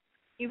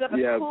 You have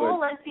a cool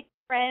lesbian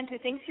friend who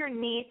thinks you're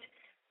neat.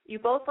 You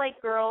both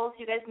like girls.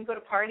 You guys can go to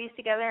parties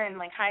together and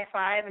like high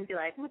five and be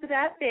like, "Look at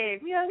that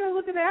babe! Yeah, no,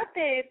 look at that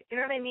babe!" You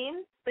know what I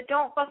mean? But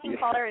don't fucking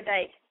call her a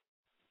dyke.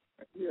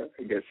 Yeah,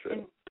 I guess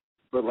so.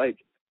 But like,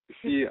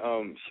 she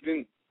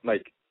didn't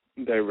like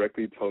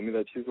directly tell me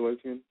that she's a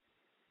lesbian.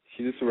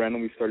 She just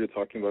randomly started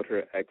talking about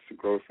her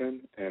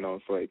ex-girlfriend, and I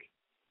was like,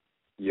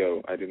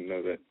 "Yo, I didn't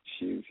know that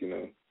she's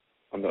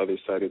on the other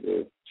side of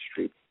the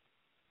street."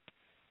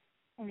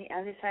 On the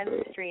other side of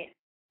the street.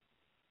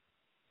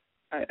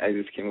 I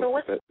just came up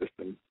with that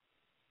system.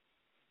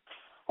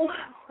 Oh,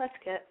 that's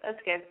good. That's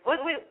good.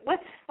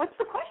 What's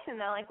the question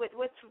though? Like,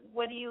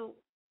 what do you?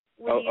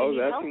 I was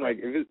asking like,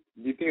 do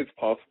you think it's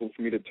possible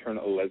for me to turn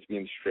a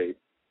lesbian straight?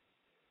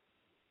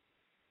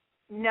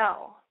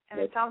 No, and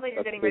it sounds like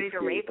you're getting ready to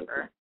rape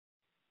her.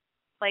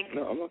 Like,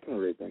 no, I'm not gonna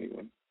rape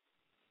anyone.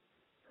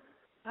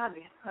 God,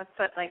 that's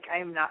like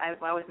I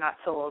was not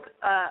sold.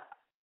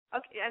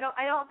 Okay,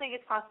 I don't think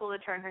it's possible to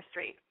turn her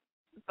straight,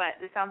 but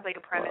it sounds like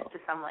a premise to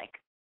some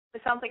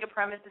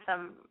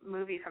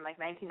movie from like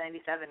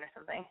 1997 or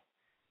something.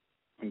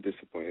 I'm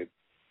disappointed.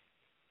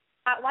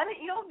 Why don't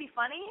you know what would be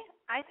funny?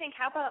 I think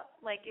how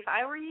about like if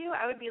I were you,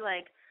 I would be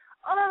like,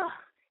 "Oh,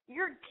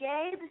 you're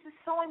gay. This is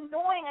so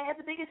annoying. I had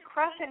the biggest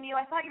crush on you.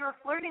 I thought you were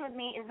flirting with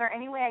me. Is there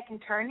any way I can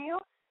turn you?"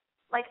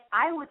 Like,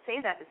 I would say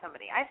that to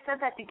somebody. I've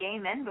said that to gay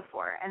men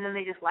before, and then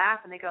they just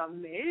laugh and they go,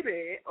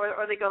 "Maybe,"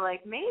 or they go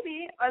like,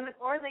 "Maybe,"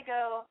 or they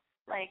go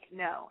like,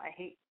 "No, I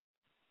hate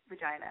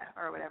vagina,"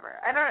 or whatever.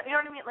 I don't, you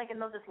know what I mean? Like,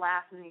 and they'll just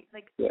laugh and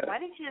why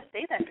didn't you just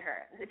say that to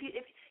her? If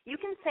you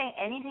can say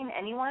anything to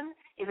anyone,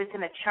 if it's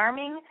in a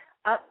charming,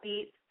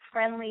 upbeat,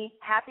 friendly,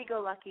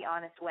 happy-go-lucky,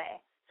 honest way.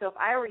 So if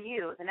I were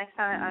you, the next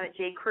time I'm at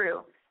J.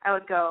 Crew, I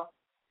would go,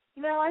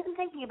 "I've been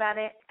thinking about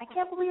it. I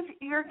can't believe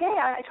you're gay.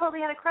 I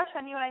totally had a crush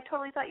on you, and I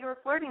totally thought you were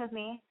flirting with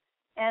me.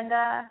 And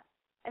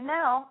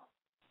now,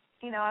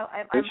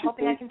 I'm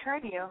hoping I can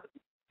turn you."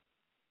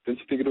 Don't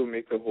you think it'll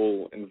make the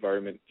whole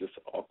environment just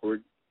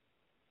awkward?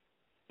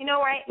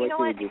 Right? You know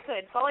what? It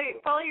could.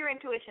 Follow your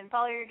intuition.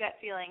 Follow your gut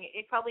feeling.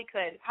 It probably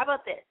could. How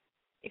about this?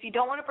 If you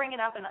don't want to bring it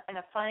up in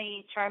a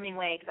funny, charming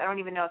way, because I don't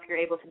even know if you're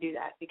able to do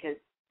that, because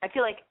I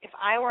feel like if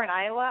I were in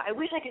Iowa, I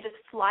wish I could just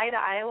fly to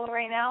Iowa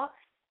right now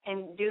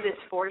and do this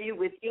for you,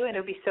 with you, and it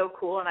would be so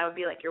cool, and I would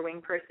be like your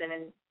wing person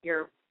and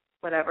your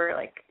whatever,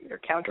 like your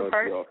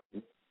counterpart.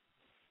 Awesome.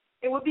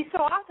 It would be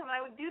so awesome, and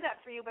I would do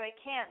that for you, but I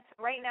can't.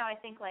 Right now, I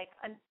think, like,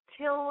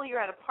 until you're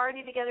at a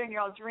party together and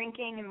you're all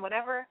drinking and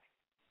whatever,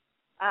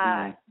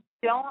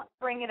 don't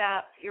bring it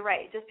up. You're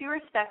right. Just be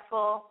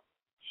respectful.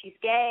 She's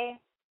gay.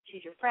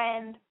 She's your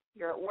friend.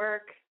 You're at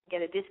work.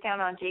 Get a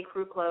discount on J.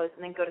 Crew clothes,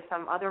 and then go to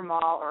some other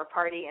mall or a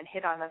party and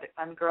hit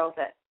on girls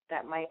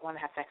that might want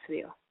to have sex with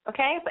you.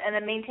 Okay? And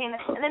then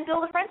and then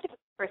build a friendship with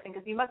this person,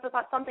 because you must have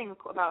thought something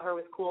about her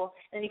was cool,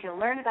 and then you can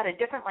learn about a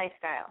different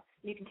lifestyle.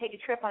 And you can take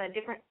a trip on a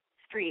different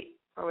street,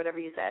 or whatever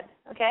you said.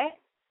 Okay?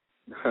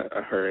 All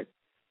right.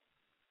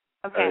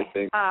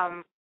 Okay. All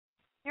right,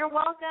 you're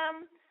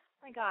welcome.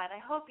 Oh my God, I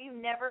hope you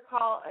never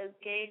call a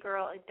gay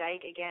girl a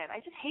dyke again. I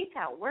just hate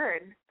that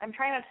word. I'm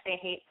trying not to say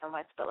hate so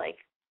much, but like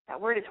that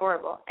word is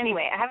horrible.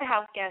 Anyway, I have a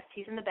house guest.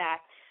 He's in the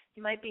back.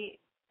 He might be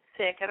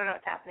sick. I don't know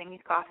what's happening.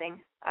 He's coughing.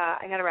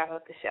 I got to wrap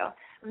up the show.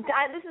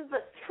 This is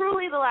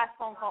truly the last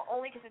phone call,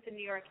 only because it's a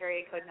New York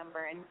area code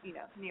number, and, you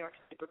know, New York's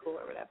super cool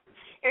or whatever.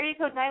 Area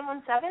code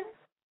 917?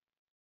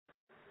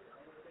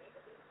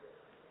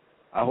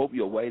 I hope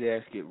your white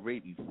ass get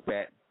raped, you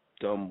fat,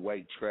 dumb,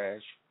 white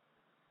trash.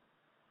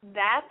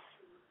 That's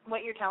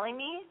what you're telling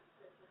me?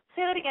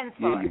 Say that again,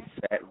 slower. Yeah, you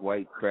fat,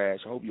 white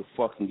trash. I hope you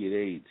fucking get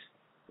AIDS.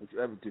 Don't you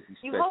ever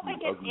disrespect You hope I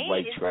get ugly AIDS?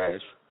 white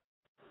trash.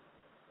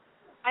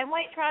 I'm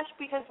white trash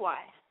because why?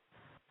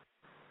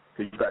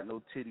 Because you got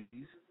no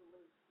titties.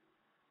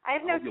 I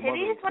have no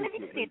titties? When have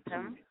you seen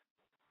them?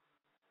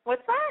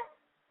 What's that?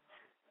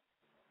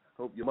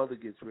 Hope your mother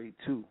gets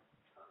raped, too.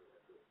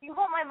 You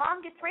hope my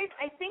mom gets raped?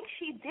 I think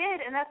she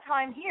did, and that's how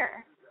I'm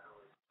here.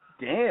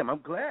 Damn,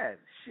 I'm glad.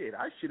 Shit,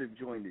 I should have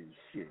joined in.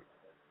 Shit.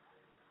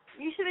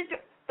 You should have.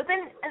 But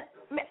then,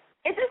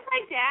 is this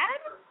my dad?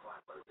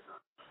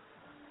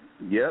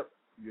 Yep,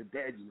 your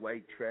dad, you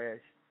white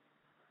trash.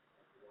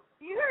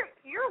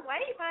 You're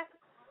white, but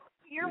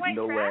you're white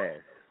no trash.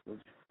 Ass.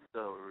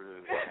 So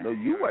rude. No,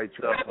 you white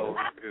trash. So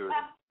rude.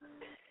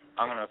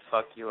 I'm gonna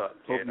fuck you up,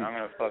 kid. I'm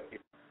gonna fuck you.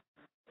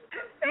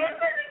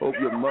 Hope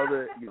your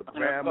mother, your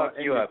grandma,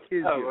 and your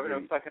kids get we're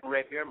gonna fucking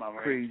rape your mom.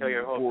 We're crazy gonna kill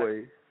your whole boy.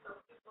 family.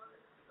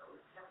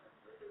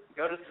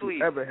 Go to sleep.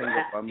 Don't you ever hang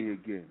up on me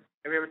again.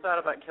 Have you ever thought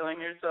about killing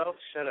yourself?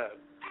 Shut up.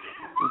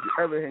 Don't you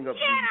ever hang up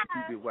on you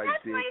stupid white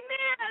that's bitch. My man.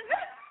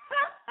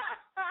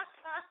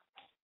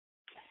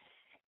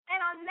 And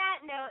on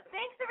that note,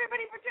 thanks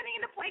everybody for tuning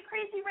into Boy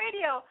Crazy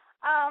Radio.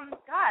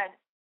 God,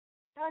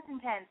 that was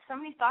intense. So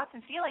many thoughts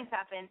and feelings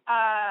happened.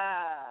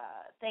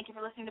 Thank you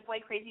for listening to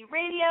Boy Crazy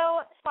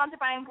Radio,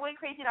 sponsored by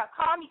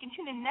BoyCrazy.com. You can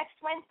tune in next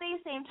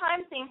Wednesday, same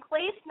time, same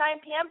place,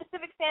 9 p.m.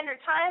 Pacific Standard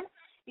Time.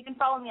 You can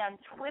follow me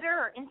on Twitter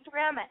or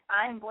Instagram at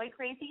I'm Boy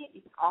Crazy. You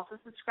can also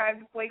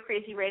subscribe to Boy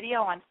Crazy Radio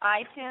on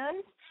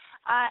iTunes.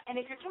 And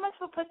if you're too much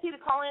of a pussy to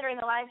call in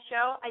during the live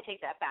show, I take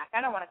that back.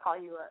 I don't want to call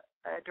you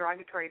a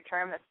derogatory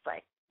term that's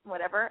like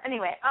whatever.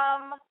 Anyway,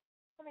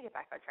 let me get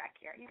back on track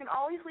here. You can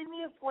always leave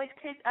me a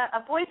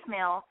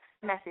voicemail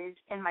message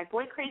in my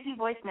Boy Crazy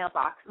voicemail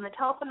box, and the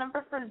telephone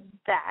number for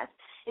that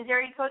is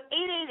area code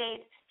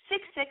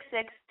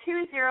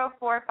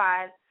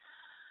 888-666-2045.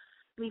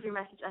 Leave your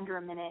message under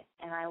a minute,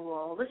 and I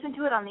will listen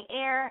to it on the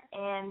air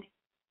and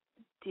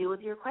deal with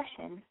your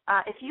question.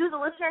 If you, the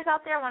listeners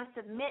out there, want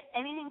to submit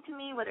anything to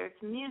me, whether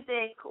it's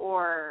music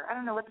or I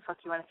don't know what the fuck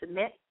you want to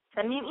submit,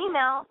 send me an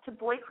email to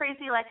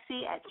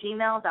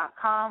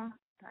boycrazylexi@gmail.com.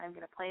 I'm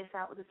going to play us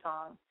out with a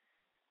song.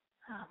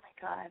 Oh, my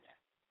God.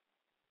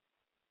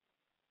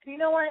 You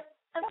know what?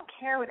 I don't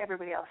care what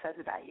everybody else says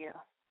about you.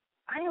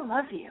 I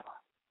love you.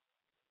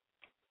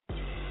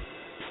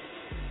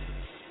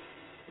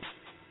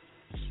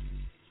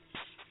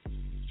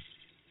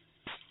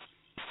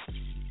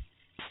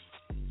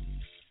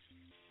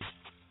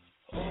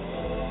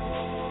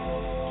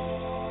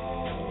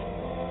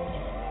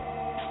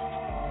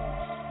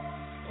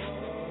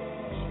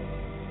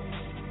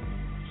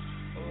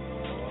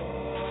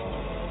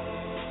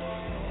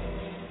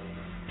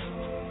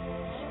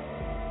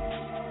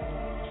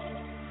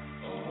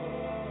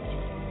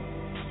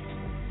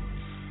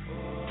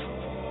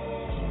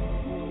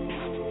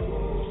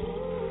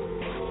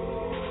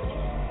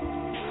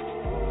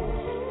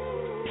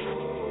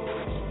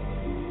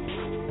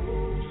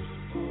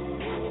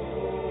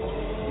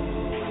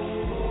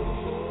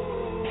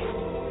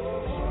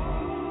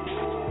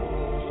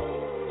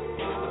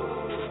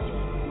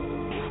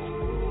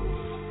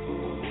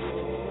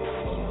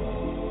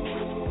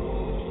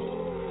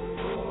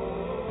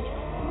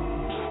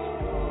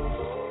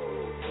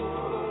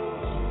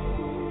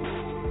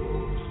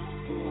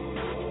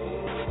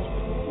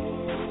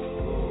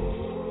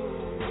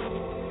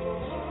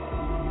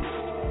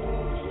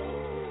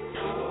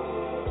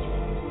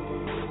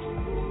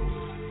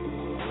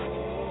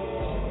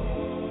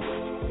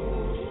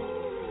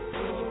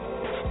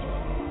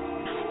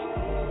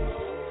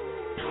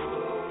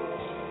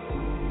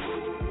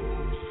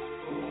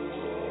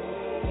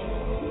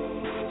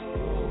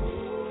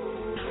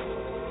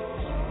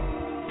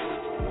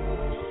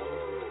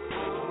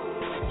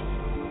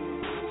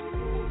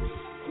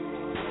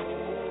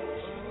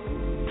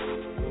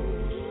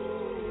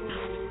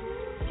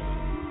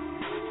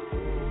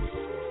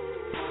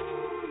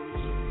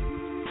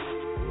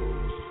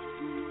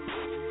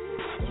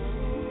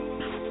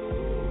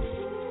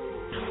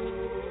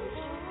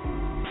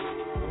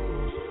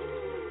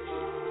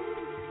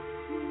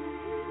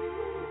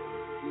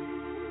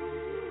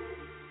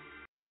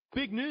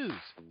 Big news!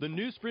 The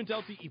new Sprint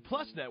LTE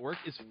Plus network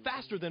is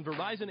faster than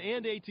Verizon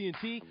and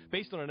AT&T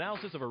based on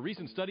analysis of a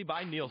recent study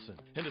by Nielsen.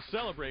 And to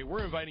celebrate,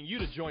 we're inviting you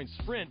to join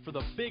Sprint for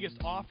the biggest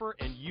offer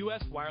in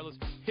U.S. wireless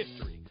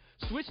history.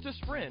 Switch to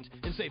Sprint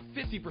and save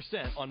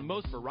 50% on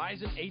most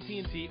Verizon,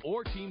 AT&T,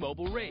 or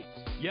T-Mobile rates.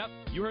 Yep,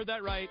 you heard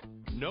that right.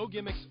 No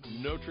gimmicks,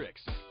 no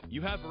tricks.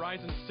 You have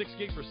Verizon 6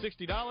 gigs for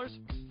 $60,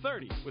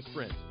 $30 with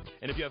Sprint.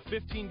 And if you have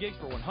 15 gigs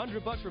for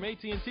 $100 from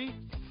AT&T,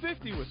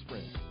 $50 with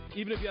Sprint.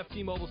 Even if you have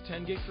T-Mobile's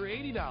 10 gig for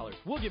 $80,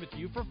 we'll give it to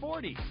you for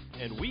 $40.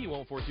 And we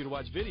won't force you to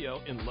watch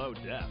video in low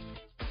def.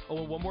 Oh,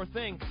 and one more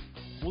thing.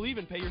 We'll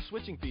even pay your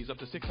switching fees up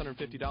to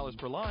 $650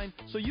 per line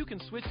so you can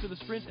switch to the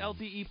Sprint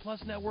LTE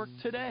Plus network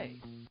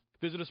today.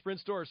 Visit a Sprint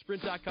store or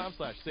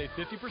sprint.com/save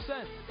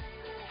 50%.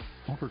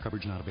 Offer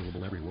coverage not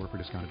available everywhere for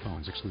discounted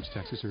phones. Excludes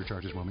taxes,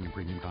 surcharges, roaming, and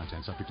premium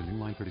content. Subject to new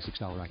line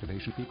 $36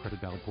 activation fee.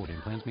 Credit valid 4-day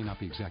plans may not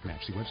be exact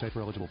match. See website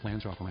for eligible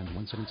plans. Offer ends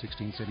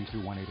 1/7/16, savings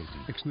through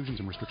 1/8/18. Exclusions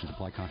and restrictions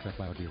apply. Contract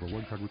by OD.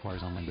 Reward card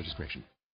requires online registration.